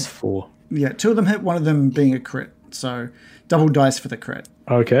them plus 4. Yeah, 2 of them hit, one of them being a crit. So double dice for the crit.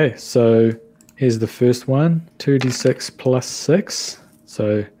 Okay, so here's the first one. 2d6 plus 6.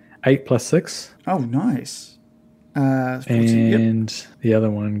 So 8 plus 6. Oh, nice. 14, And the other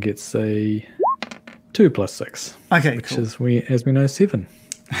one gets a 2 plus 6. Okay, Which cool. is, as we know, 7.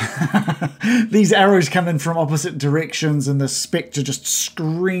 These arrows come in from opposite directions, and the spectre just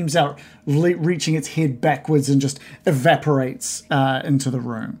screams out, reaching its head backwards and just evaporates into the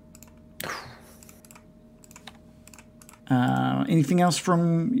room. Anything else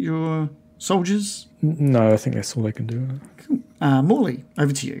from your soldiers? No, I think that's all I can do. Morley,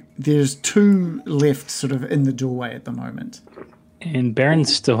 over to you. There's 2 left sort of in the doorway at the moment. and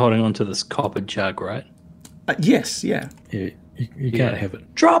Baron's still holding on to this copper jug, right? Yes, yeah. Yeah, You can't have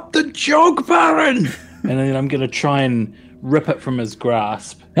it. Drop the jug, Baron! And then I'm going to try and rip it from his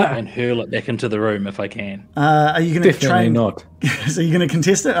grasp and hurl it back into the room if I can. Are you going to try Definitely and... not. So you're going to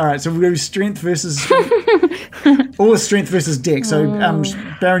contest it? All right, so we'll go strength versus... or strength versus dex. So,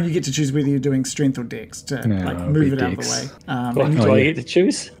 Baron, you get to choose whether you're doing strength or dex to move it out of the way. Do I get to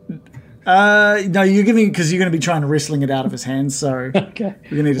choose? No, you're giving... Because you're going to be trying to wrestling it out of his hands, so... Okay.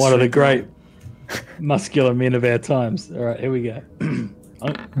 We're gonna need One of the strength great muscular men of our times. All right, here we go.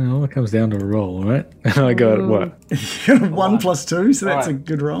 Well, it comes down to a roll, right? I got what? 1 plus 2, so that's a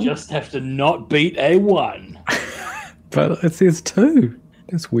good roll. Just have to not beat a 1. But it says 2.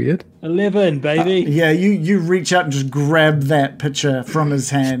 That's weird. 11, baby. Yeah, you reach out and just grab that picture from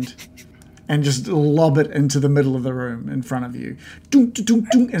his hand and just lob it into the middle of the room in front of you. Dunk, dunk,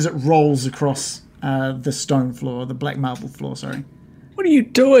 dunk, as it rolls across the stone floor, the black marble floor, sorry. What are you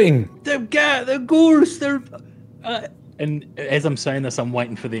doing? They're ghosts. They're... And as I'm saying this, I'm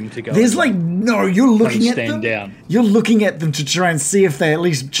waiting for them to go. There's you're looking at them. Stand down. You're looking at them to try and see if they at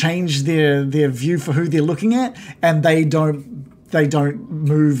least change their view for who they're looking at, and they don't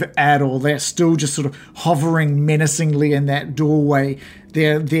move at all. They're still just sort of hovering menacingly in that doorway.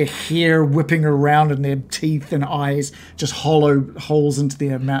 Their hair whipping around and their teeth and eyes just hollow holes into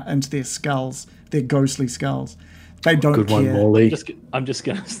their skulls, their ghostly skulls. They don't Good care. one, Morley. I'm just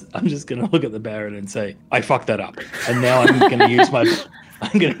gonna look at the Baron and say I fucked that up, and now I'm gonna use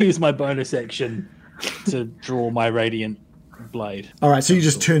my bonus action to draw my radiant blade. All right, so you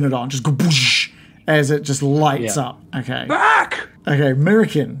just turn it on, just go boosh, as it just lights up. Okay. Back. Okay,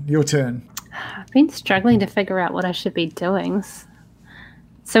 American, your turn. I've been struggling to figure out what I should be doing.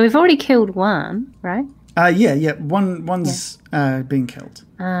 So we've already killed one, right? Yeah. One's being killed.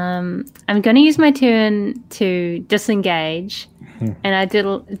 I'm going to use my turn to disengage, and I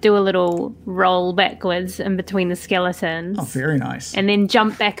do a little roll backwards in between the skeletons. Oh, very nice. And then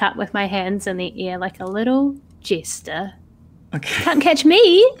jump back up with my hands in the air like a little jester. Okay. Can't catch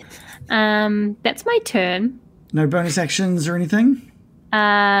me. That's my turn. No bonus actions or anything?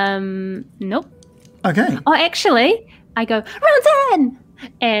 Nope. Okay. Oh, actually, I go, Runzan!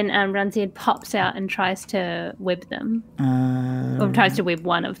 And Runzan pops out and tries to web them. Or tries to web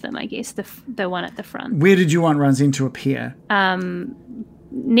one of them, I guess, the one at the front. Where did you want Runzan to appear?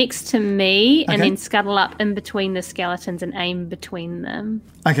 Next to me, and Okay. then scuttle up in between the skeletons and aim between them.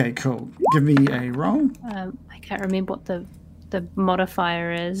 Okay, cool. Give me a roll. I can't remember what the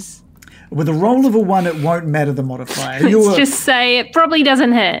modifier is. With a roll of a 1, it won't matter the modifier. Let's just say it probably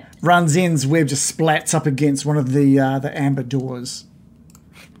doesn't hit. Runzen's web just splats up against one of the amber doors.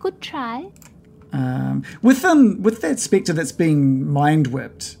 Good try. With that spectre that's being mind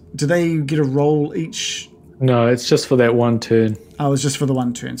whipped, do they get a roll each? No, it's just for that one turn. Oh, it's just for the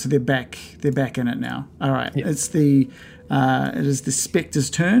one turn, so they're back in it now. All right, Yep. it is the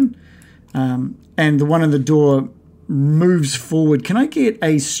spectre's turn, and the one in the door moves forward. Can I get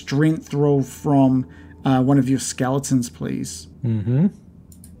a strength roll from one of your skeletons, please?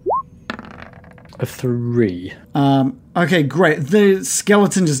 A 3. Okay, great. The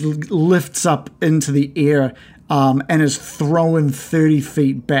skeleton just lifts up into the air and is thrown 30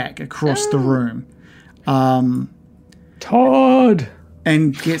 feet back across the room. Todd!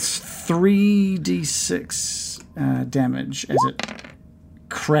 And gets 3d6 damage as it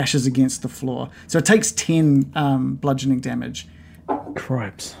crashes against the floor. So it takes 10 bludgeoning damage.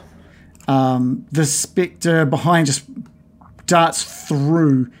 Cripes. The spectre behind just darts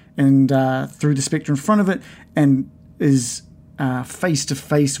through and through the spectre in front of it and is face to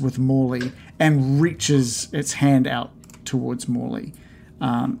face with Morley and reaches its hand out towards Morley.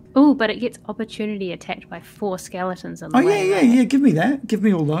 Oh, but it gets opportunity attacked by 4 skeletons in the way. Yeah. Give me that. Give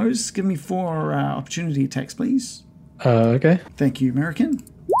me all those. Give me 4 opportunity attacks, please. Okay. Thank you, American.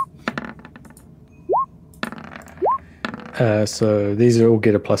 So these are all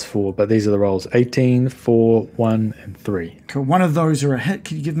get a +4, but these are the rolls: 18, 4, 1, and 3. Cool. One of those are a hit.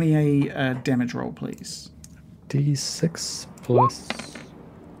 Can you give me a damage roll, please? D6 plus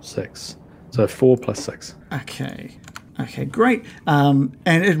 6. So 4 plus 6. Okay, great. And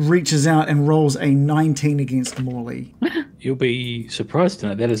it reaches out and rolls a 19 against Morley. You'll be surprised to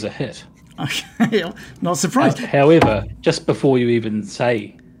know that is a hit. Okay, not surprised. However, just before you even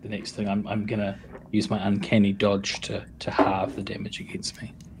say the next thing, I'm gonna use my uncanny dodge to halve the damage against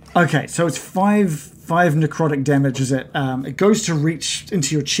me. Okay, so it's five necrotic damage. Is it? It goes to reach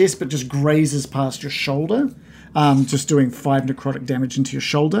into your chest, but just grazes past your shoulder. Just doing 5 necrotic damage into your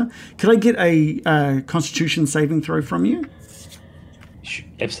shoulder. Could I get a Constitution saving throw from you?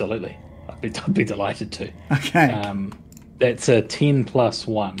 Absolutely, I'd be delighted to. Okay. That's a 10 plus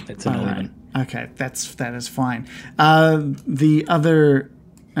 1. That's an 11. Okay, that is fine. The other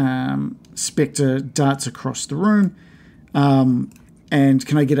spectre darts across the room. And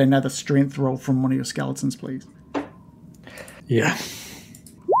can I get another strength roll from one of your skeletons, please? Yeah.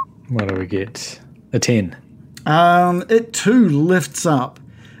 What do we get? A 10. It too lifts up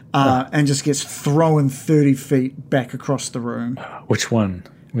and just gets thrown 30 feet back across the room. Which one?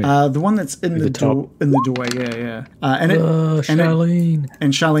 The one that's in the door, top. in the doorway. Yeah. Charlene.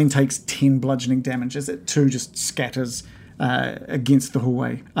 And Charlene takes 10 bludgeoning damage as it too just scatters against the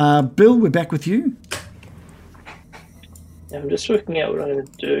hallway. Bill, we're back with you. I'm just working out what I'm going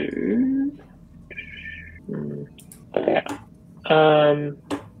to do. Okay.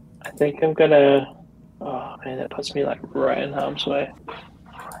 I think I'm going to... Oh, man, that puts me, right in harm's way.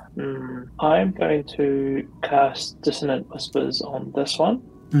 I'm going to cast Dissonant Whispers on this one.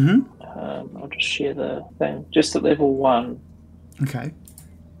 Mm-hmm. I'll just share the thing. Just at level 1. Okay.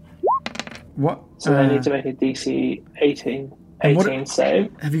 What? So I need to make a DC 18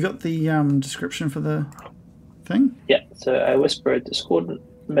 save. Have you got the description for the thing? Yeah, so I whisper a discordant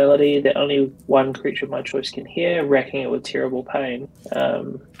melody that only one creature of my choice can hear, racking it with terrible pain.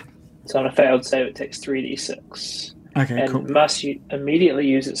 So on a failed save, it takes 3d6. Okay, and cool. must immediately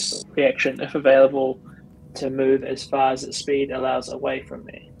use its reaction, if available, to move as far as its speed allows away from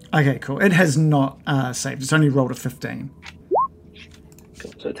me. Okay, cool. It has not saved. It's only rolled a 15.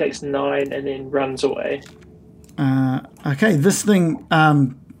 Cool. So it takes 9 and then runs away. Okay, this thing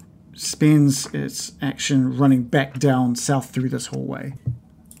spends its action running back down south through this hallway.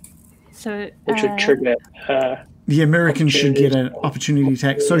 So, Which should trigger... The American should get an opportunity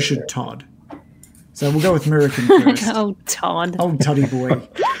attack. So should Todd. So we'll go with American first. Oh, Todd. Oh, Toddy boy.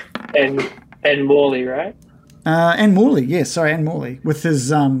 and Morley, right? And Morley, yes, sorry, and Morley. With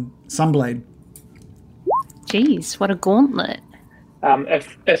his Sunblade. Jeez, what a gauntlet.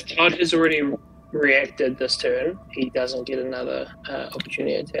 If Todd has already reacted this turn, he doesn't get another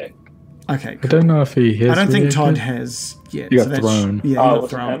opportunity attack. Okay, cool. I don't know if he has. I don't think reacted. Todd has yet. You got that's- thrown. Yeah, you got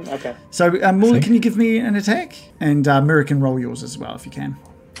thrown. Okay. So, Morley, can you give me an attack? And American, roll yours as well, if you can.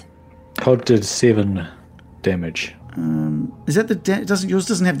 Todd did 7 damage. Is that yours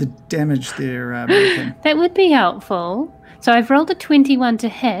doesn't have the damage there, American? That would be helpful. So I've rolled a 21 to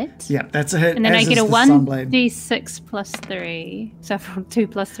hit. Yeah, that's a hit. And then I as get is a the Sunblade. 1d6 plus 3. So I've rolled 2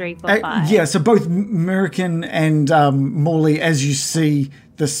 plus 3 plus 5. Yeah, so both American and Morley, as you see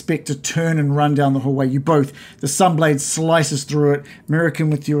the spectre turn and run down the hallway, the Sunblade slices through it, American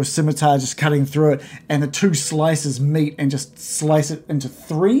with your scimitar just cutting through it, and the two slices meet and just slice it into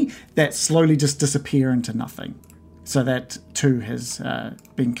 3 that slowly just disappear into nothing. So that 2 has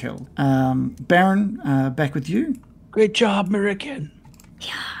been killed. Baron, back with you. Great job, American.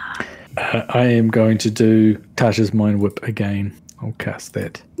 I am going to do Tasha's Mind Whip again. I'll cast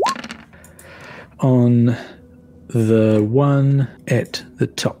that on the one at the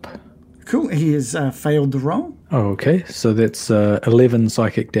top. Cool, he has failed the roll. Oh, okay. So that's 11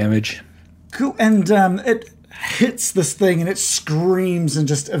 psychic damage. Cool, and it hits this thing and it screams and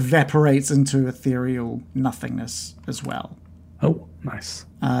just evaporates into ethereal nothingness as well. Oh, nice.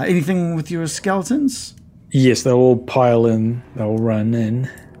 Anything with your skeletons? Yes, they'll all pile in. They'll run in.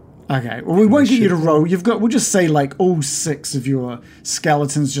 Okay, well, we won't get you to roll. We'll just say all 6 of your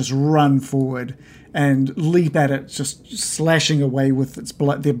skeletons just run forward and leap at it, just slashing away with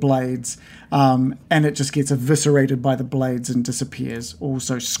their blades, and it just gets eviscerated by the blades and disappears,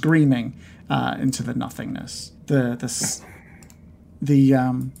 also screaming into the nothingness. The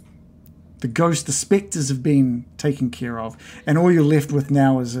ghost, the spectres have been taken care of, and all you're left with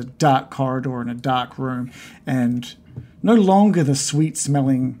now is a dark corridor and a dark room, and no longer the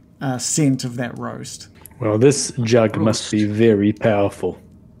sweet-smelling scent of that roast. Well, this jug must be very powerful.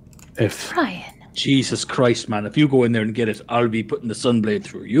 Brian. Jesus Christ, man. If you go in there and get it, I'll be putting the Sunblade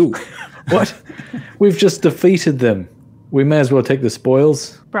through you. What? We've just defeated them. We may as well take the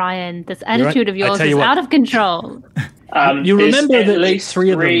spoils. Brian, this attitude of yours tell is you what. out of control. You There's remember at that least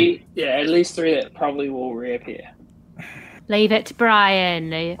 3 of them... Yeah, at least 3 that probably will reappear. Leave it,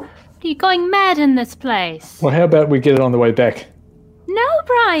 Brian. Are you going mad in this place? Well, how about we get it on the way back? No,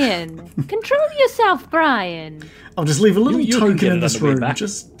 Brian. Control yourself, Brian. I'll just leave a little You can token get in it this on the way room, back.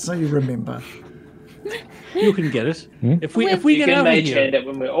 just so you remember. You can get it. If we You get can out of mage here... hand it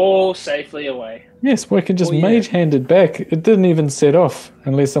when we're all safely away. Yes, we can just Oh, yeah. mage-hand it back. It didn't even set off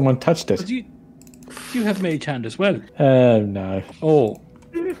unless someone touched it. But you have mage hand as well. No. Oh.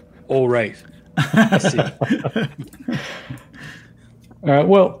 All right. I see. All right,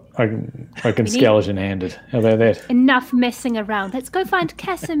 well, I can skeleton handed. How about that? Enough messing around. Let's go find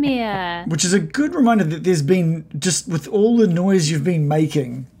Casimir. Which is a good reminder that there's been, just with all the noise you've been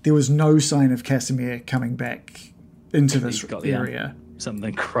making, there was no sign of Casimir coming back into this area.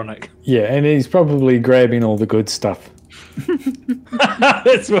 Something chronic. Yeah, and he's probably grabbing all the good stuff.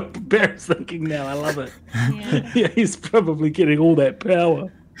 That's what Bear's thinking now. I love it. Yeah, he's probably getting all that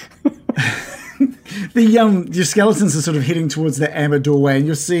power. Your skeletons are sort of heading towards the amber doorway, and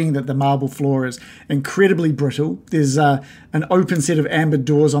you're seeing that the marble floor is incredibly brittle. There's an open set of amber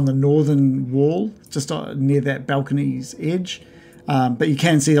doors on the northern wall, just near that balcony's edge. But you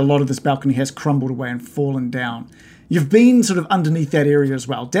can see a lot of this balcony has crumbled away and fallen down. You've been sort of underneath that area as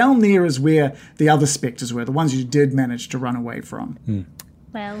well. Down there is where the other spectres were, the ones you did manage to run away from.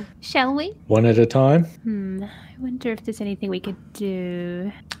 Well, shall we? One at a time? I wonder if there's anything we could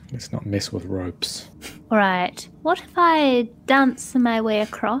do. Let's not mess with ropes. All right. What if I dance my way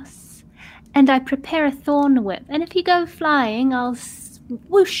across and I prepare a thorn whip? And if you go flying, I'll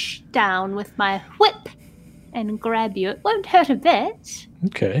swoosh down with my whip and grab you. It won't hurt a bit.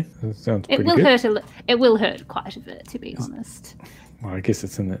 Okay, that sounds pretty It will good. It will hurt quite a bit, to be honest. Well, I guess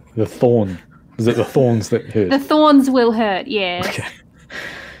it's in the thorn. Is it the thorns that hurt? The thorns will hurt, yes. Okay.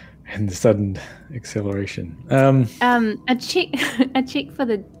 And the sudden acceleration. A check for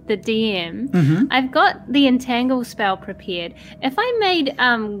the DM. I've got the entangle spell prepared. If I made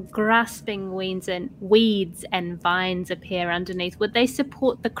grasping weeds and vines appear underneath, would they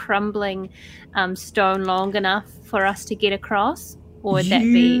support the crumbling stone long enough for us to get across? Or would that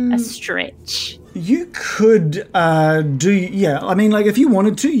be a stretch? You could I mean, like, if you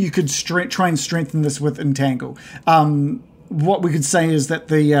wanted to, you could try and strengthen this with entangle. What we could say is that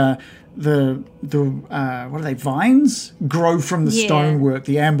the what are they, vines grow from the stonework,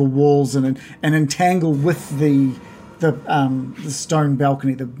 the amber walls, and entangle with the stone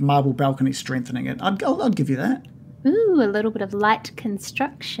balcony, the marble balcony, strengthening it. I'd give you that. Ooh, a little bit of light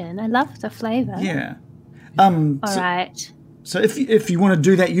construction. I love the flavour. Yeah. All right. So if you want to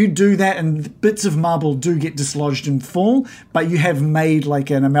do that, you do that, and bits of marble do get dislodged and fall, but you have made like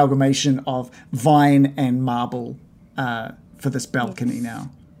an amalgamation of vine and marble for this balcony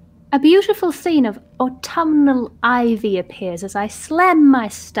now. A beautiful scene of autumnal ivy appears as I slam my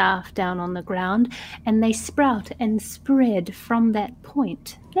staff down on the ground, and they sprout and spread from that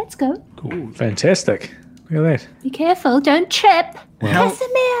point. Let's go. Cool. Fantastic. Look at that. Be careful, don't trip. Wow.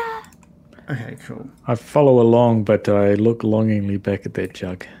 Casimir! Okay, cool. I follow along, but I look longingly back at that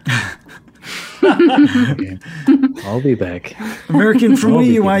jug. I'll be back. American, from where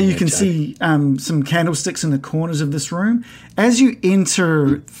you are, you that can jug. see some candlesticks in the corners of this room. As you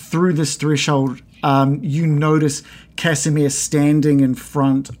enter through this threshold, you notice Casimir standing in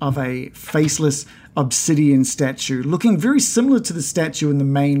front of a faceless obsidian statue, looking very similar to the statue in the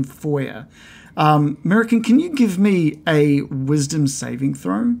main foyer. American, can you give me a wisdom saving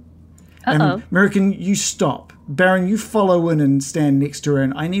throw? Uh-oh. American, you stop. Baron, you follow in and stand next to her,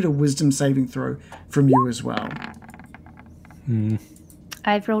 and I need a wisdom saving throw from you as well.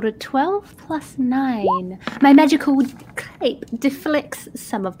 I've rolled a 12 plus 9. My magical cape deflects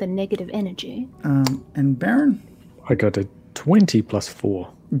some of the negative energy. And Baron? I got a 20 plus 4.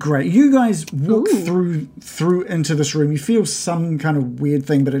 Great. You guys walk through into this room. You feel some kind of weird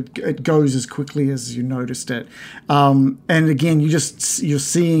thing, but it goes as quickly as you noticed it. And again, you're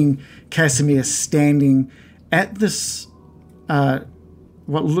seeing Casimir standing at this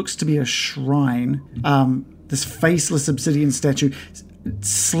what looks to be a shrine. This faceless obsidian statue.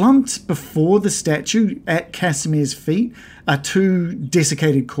 Slumped before the statue at Casimir's feet are 2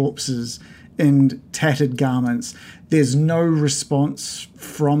 desiccated corpses in tattered garments. There's no response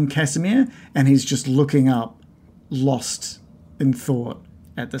from Casimir, and he's just looking up, lost in thought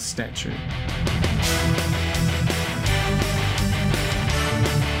at the statue.